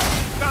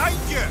 Behind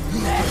you!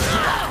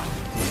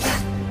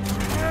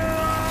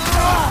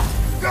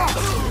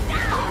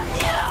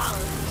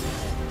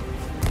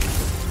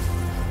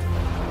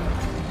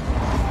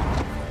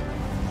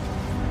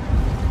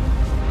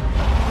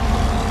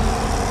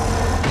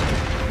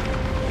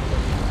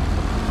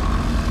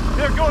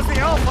 There goes the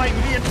Alpine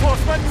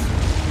reinforcements!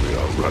 We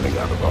are running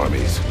out of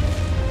armies.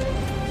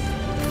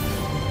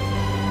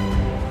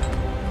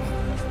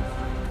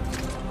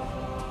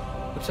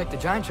 Looks like the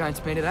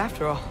Giants made it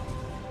after all.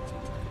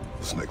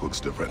 The snake looks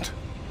different.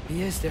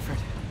 He is different.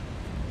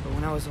 But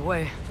when I was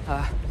away,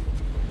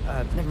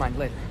 never mind,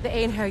 later. The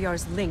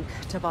Einherjar's link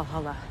to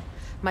Valhalla.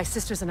 My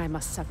sisters and I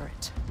must sever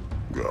it.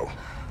 Go.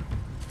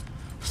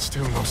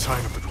 Still no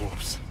sign of the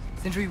dwarves.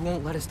 Sindri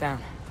won't let us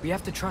down. We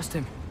have to trust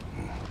him.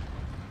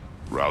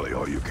 Rally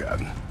all you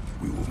can.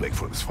 We will make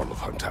for this funnel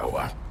hunt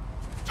tower.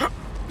 So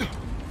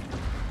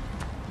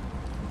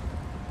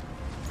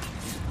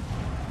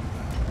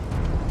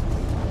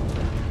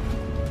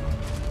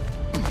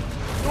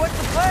what's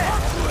the plan?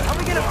 How are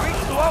we gonna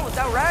breach the wall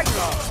without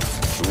Ragnarok?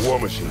 The war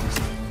machines.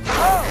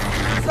 Oh,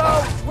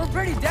 so we're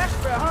pretty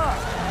desperate, huh?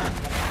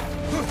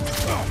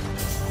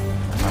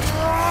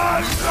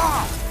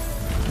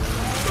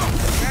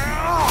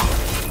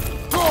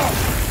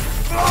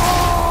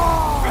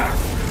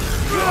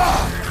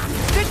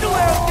 Digital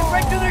arrows can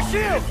break through their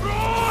shield!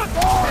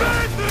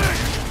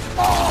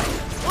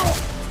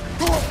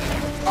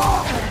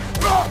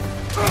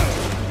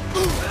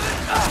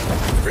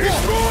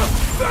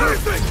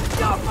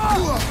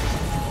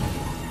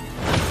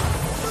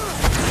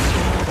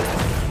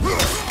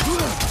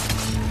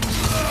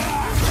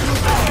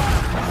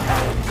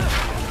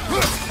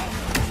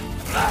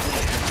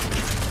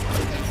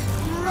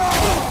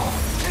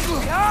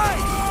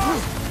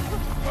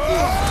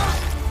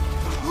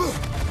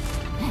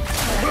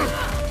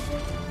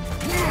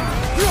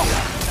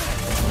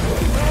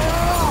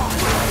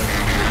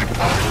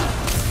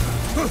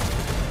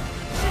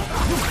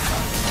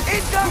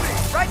 Incoming!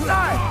 Right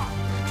side!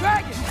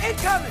 Dragon,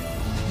 incoming!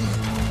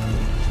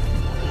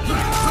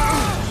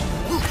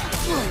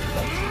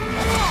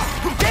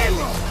 Damn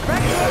it!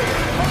 Dragon,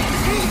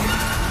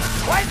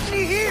 why isn't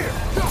he here?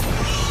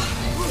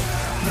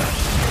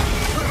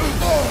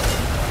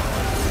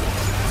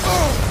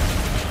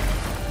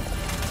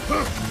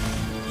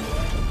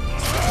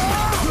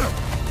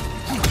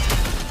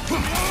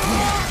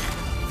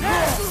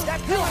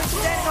 That pillar is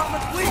standing on the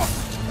fleet!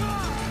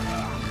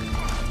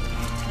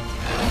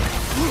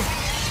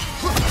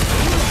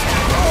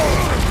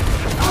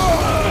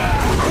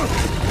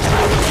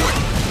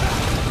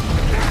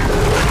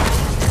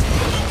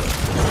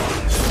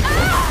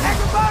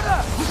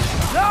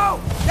 No!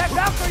 That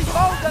Valkyrie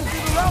folds us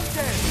through the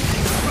mountain!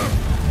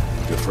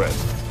 Good friend.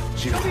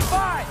 She'll be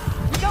fine!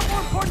 We got more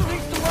important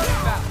things to worry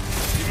about!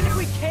 Even if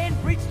we can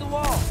breach the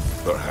wall!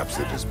 Perhaps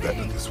it is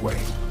better this way.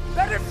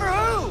 Better for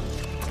who?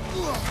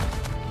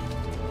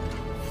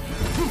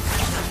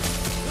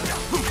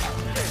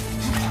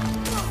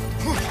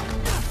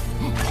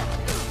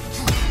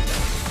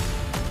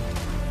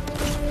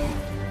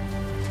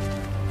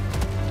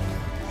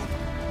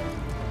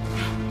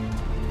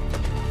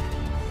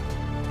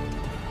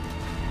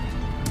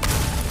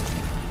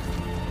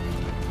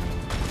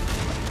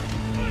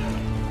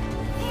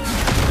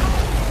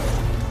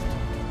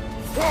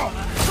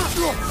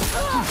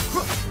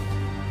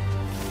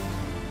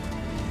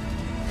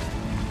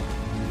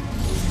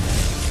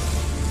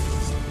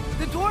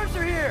 The dwarves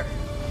are here!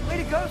 Way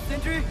to go,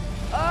 Sindri!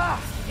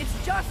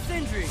 It's just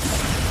Sindri!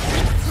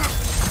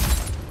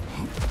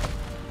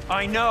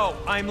 I know,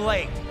 I'm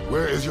late.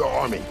 Where is your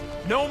army?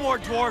 No more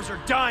dwarves are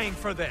dying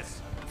for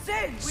this!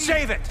 Sin!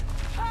 Save it!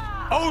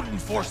 Odin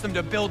forced them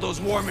to build those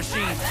war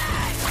machines!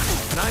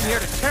 And I'm here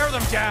to tear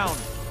them down!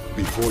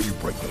 Before you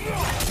break them,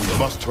 we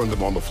must turn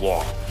them on the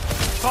floor.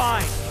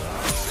 Fine!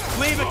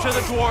 Leave it to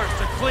the dwarves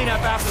to clean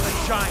up after the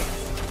giants!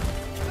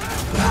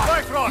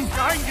 Bifrost,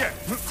 behind you!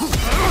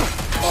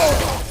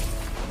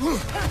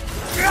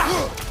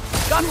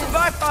 Got some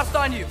Bifrost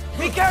on you!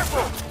 Be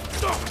careful!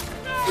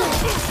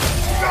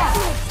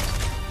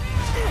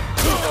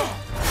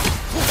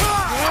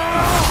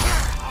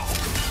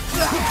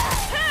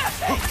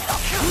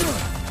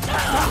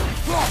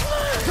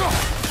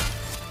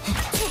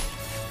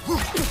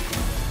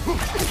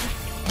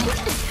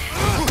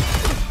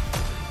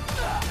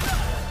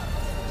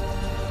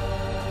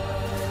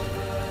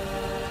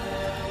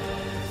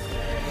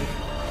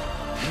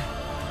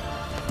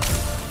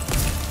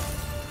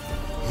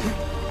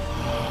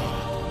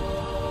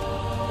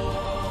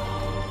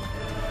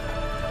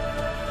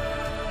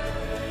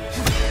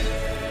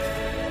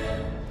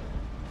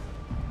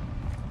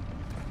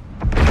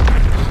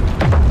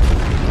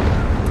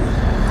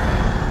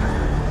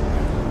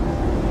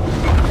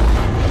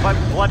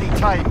 Bloody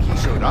time he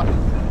showed up.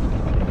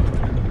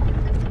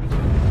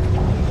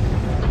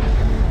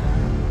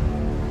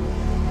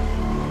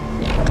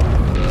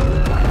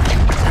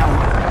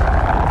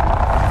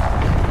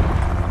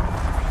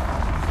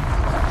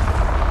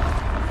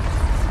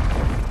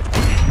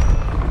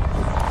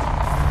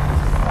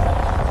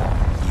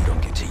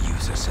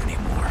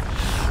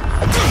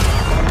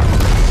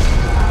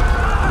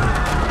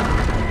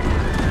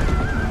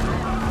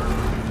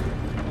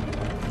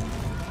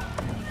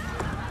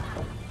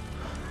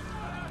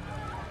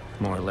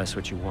 more or less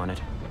what you wanted.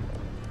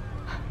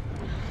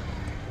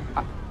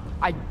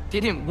 I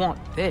didn't want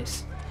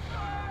this.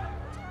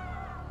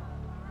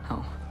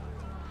 Oh.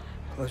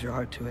 Close your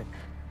heart to it.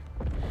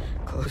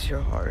 Close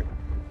your heart.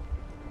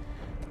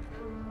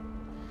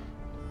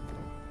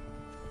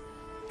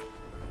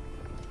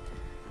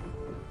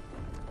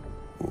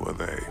 Who are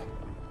they?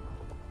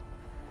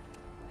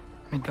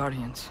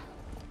 Midgardians.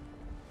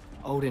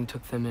 Odin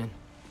took them in.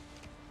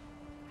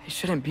 They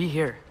shouldn't be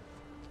here.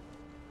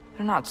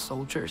 They're not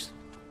soldiers.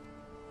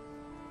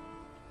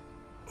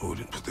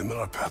 Odin put them in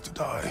our path to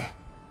die.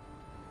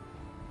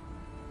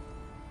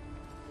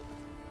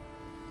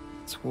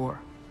 It's war.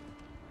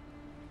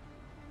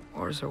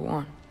 Wars are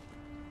won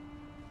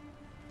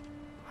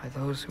by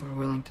those who are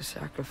willing to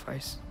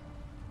sacrifice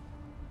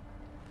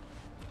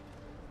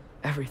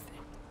everything.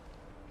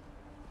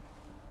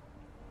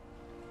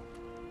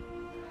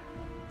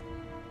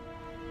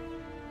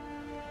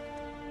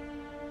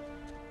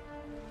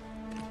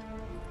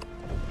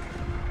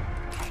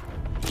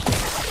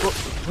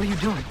 What are you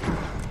doing?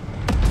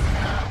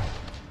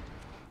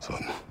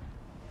 Son,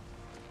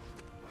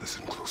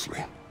 listen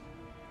closely.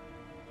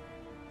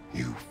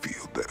 You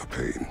feel their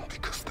pain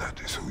because that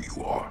is who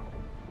you are.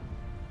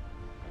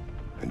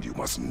 And you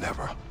must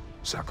never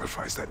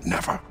sacrifice that.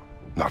 Never.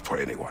 Not for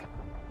anyone.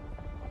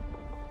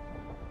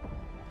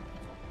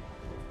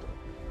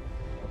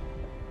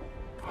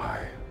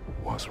 I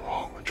was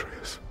wrong,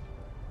 Atreus.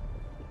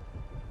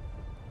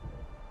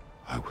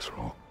 I was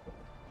wrong.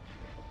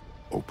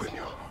 Open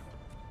your heart.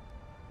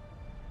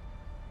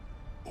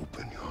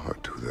 Open your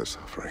heart to their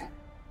suffering.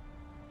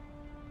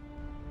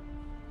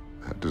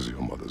 That is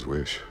your mother's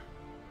wish.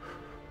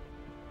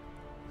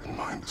 And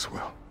mine as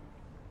well.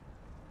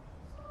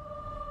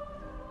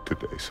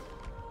 Today, son.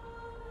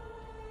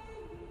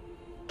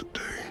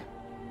 Today,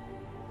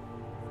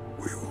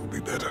 we will be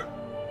better.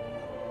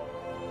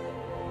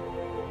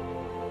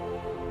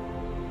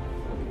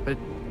 But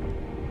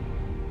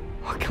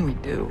what can we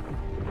do?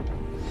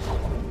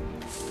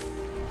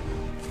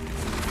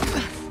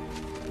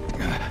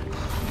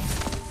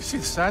 You see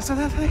the size of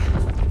that thing?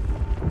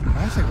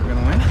 I think we're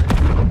gonna win.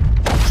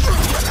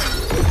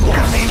 I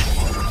mean,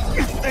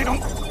 if they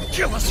don't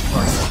kill us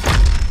first.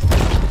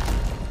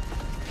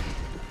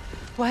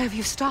 Why have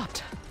you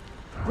stopped?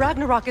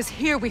 Ragnarok is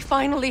here. We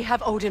finally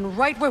have Odin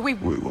right where we...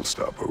 We will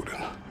stop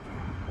Odin.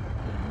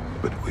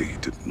 But we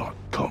did not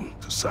come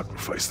to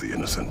sacrifice the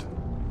innocent.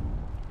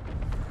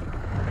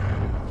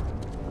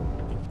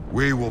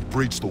 We will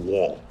breach the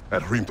wall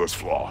at Hrimthor's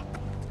Flaw.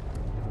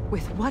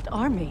 With what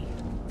army?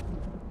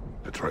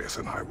 Atreus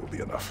and I will be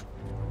enough.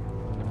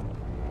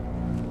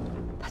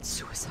 That's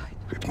suicide.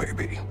 It may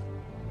be.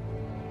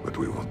 But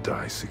we will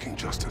die seeking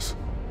justice,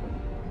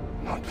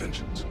 not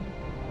vengeance.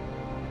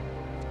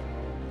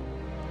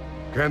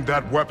 Can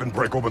that weapon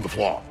break open the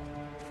flaw?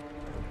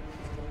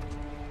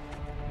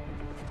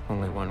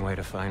 Only one way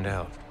to find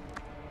out.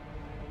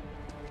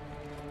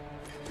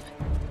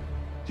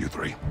 You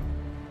three.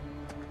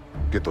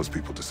 Get those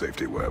people to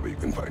safety wherever you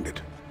can find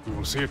it. We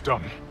will see it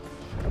done.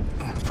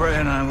 Freya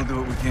and I will do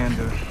what we can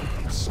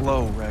to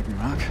slow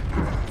Ragnarok.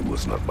 He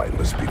was not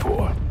mindless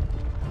before.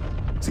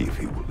 See if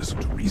he will listen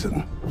to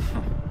reason.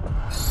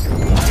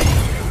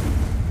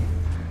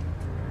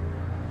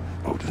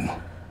 Odin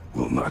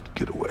will not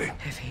get away.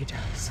 If he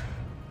does,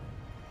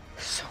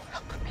 so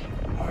help me.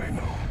 I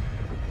know.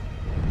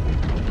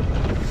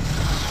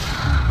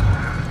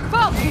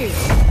 Valky!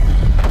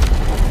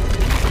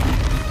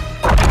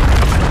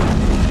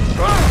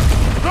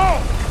 No!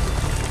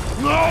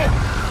 No!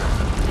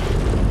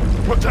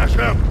 Protect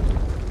him!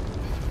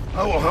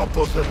 I will help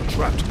those that are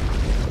trapped.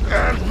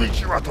 And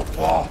meet you at the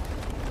fall.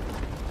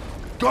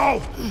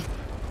 Go!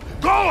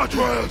 Go,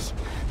 Atreus!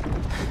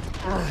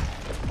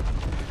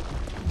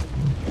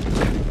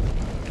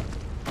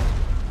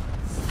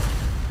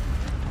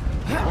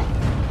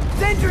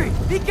 Sentry!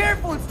 Be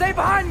careful and stay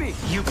behind me!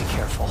 You be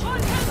careful. I'm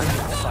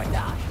gonna fight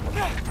now.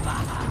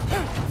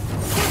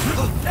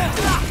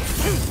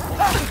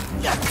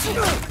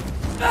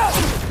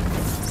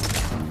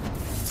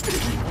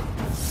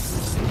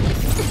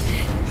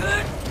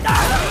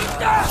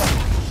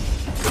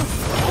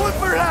 Look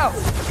for help!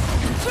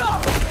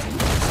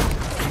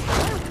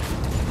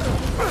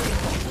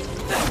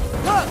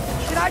 Look!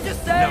 Can I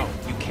just say? No,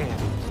 you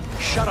can't.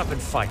 Shut up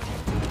and fight.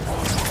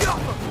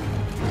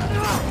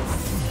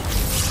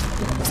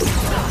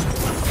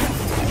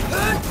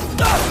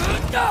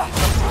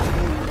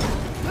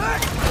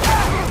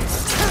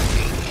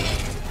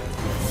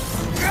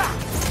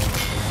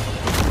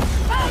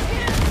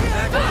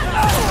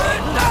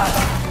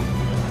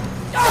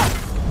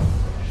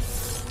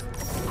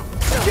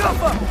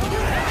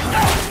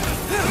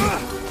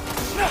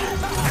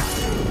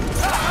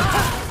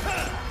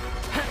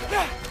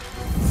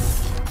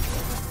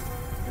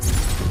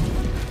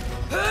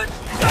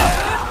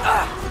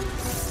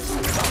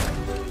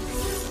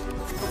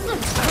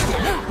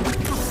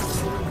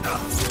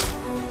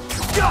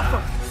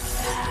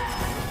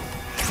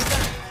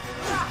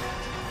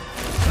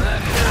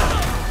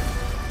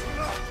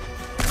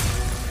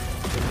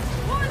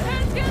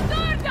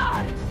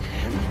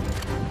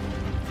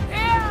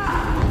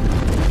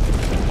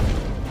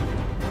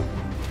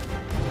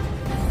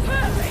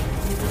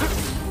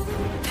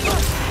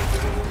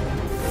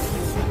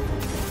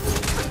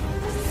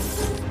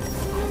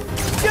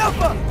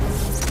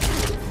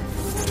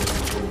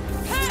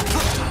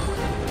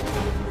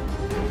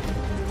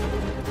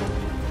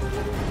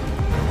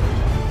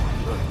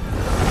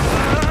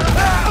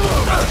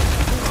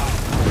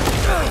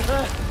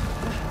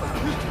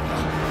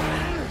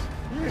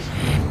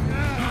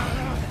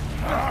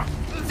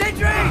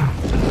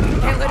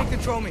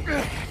 control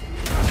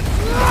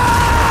me.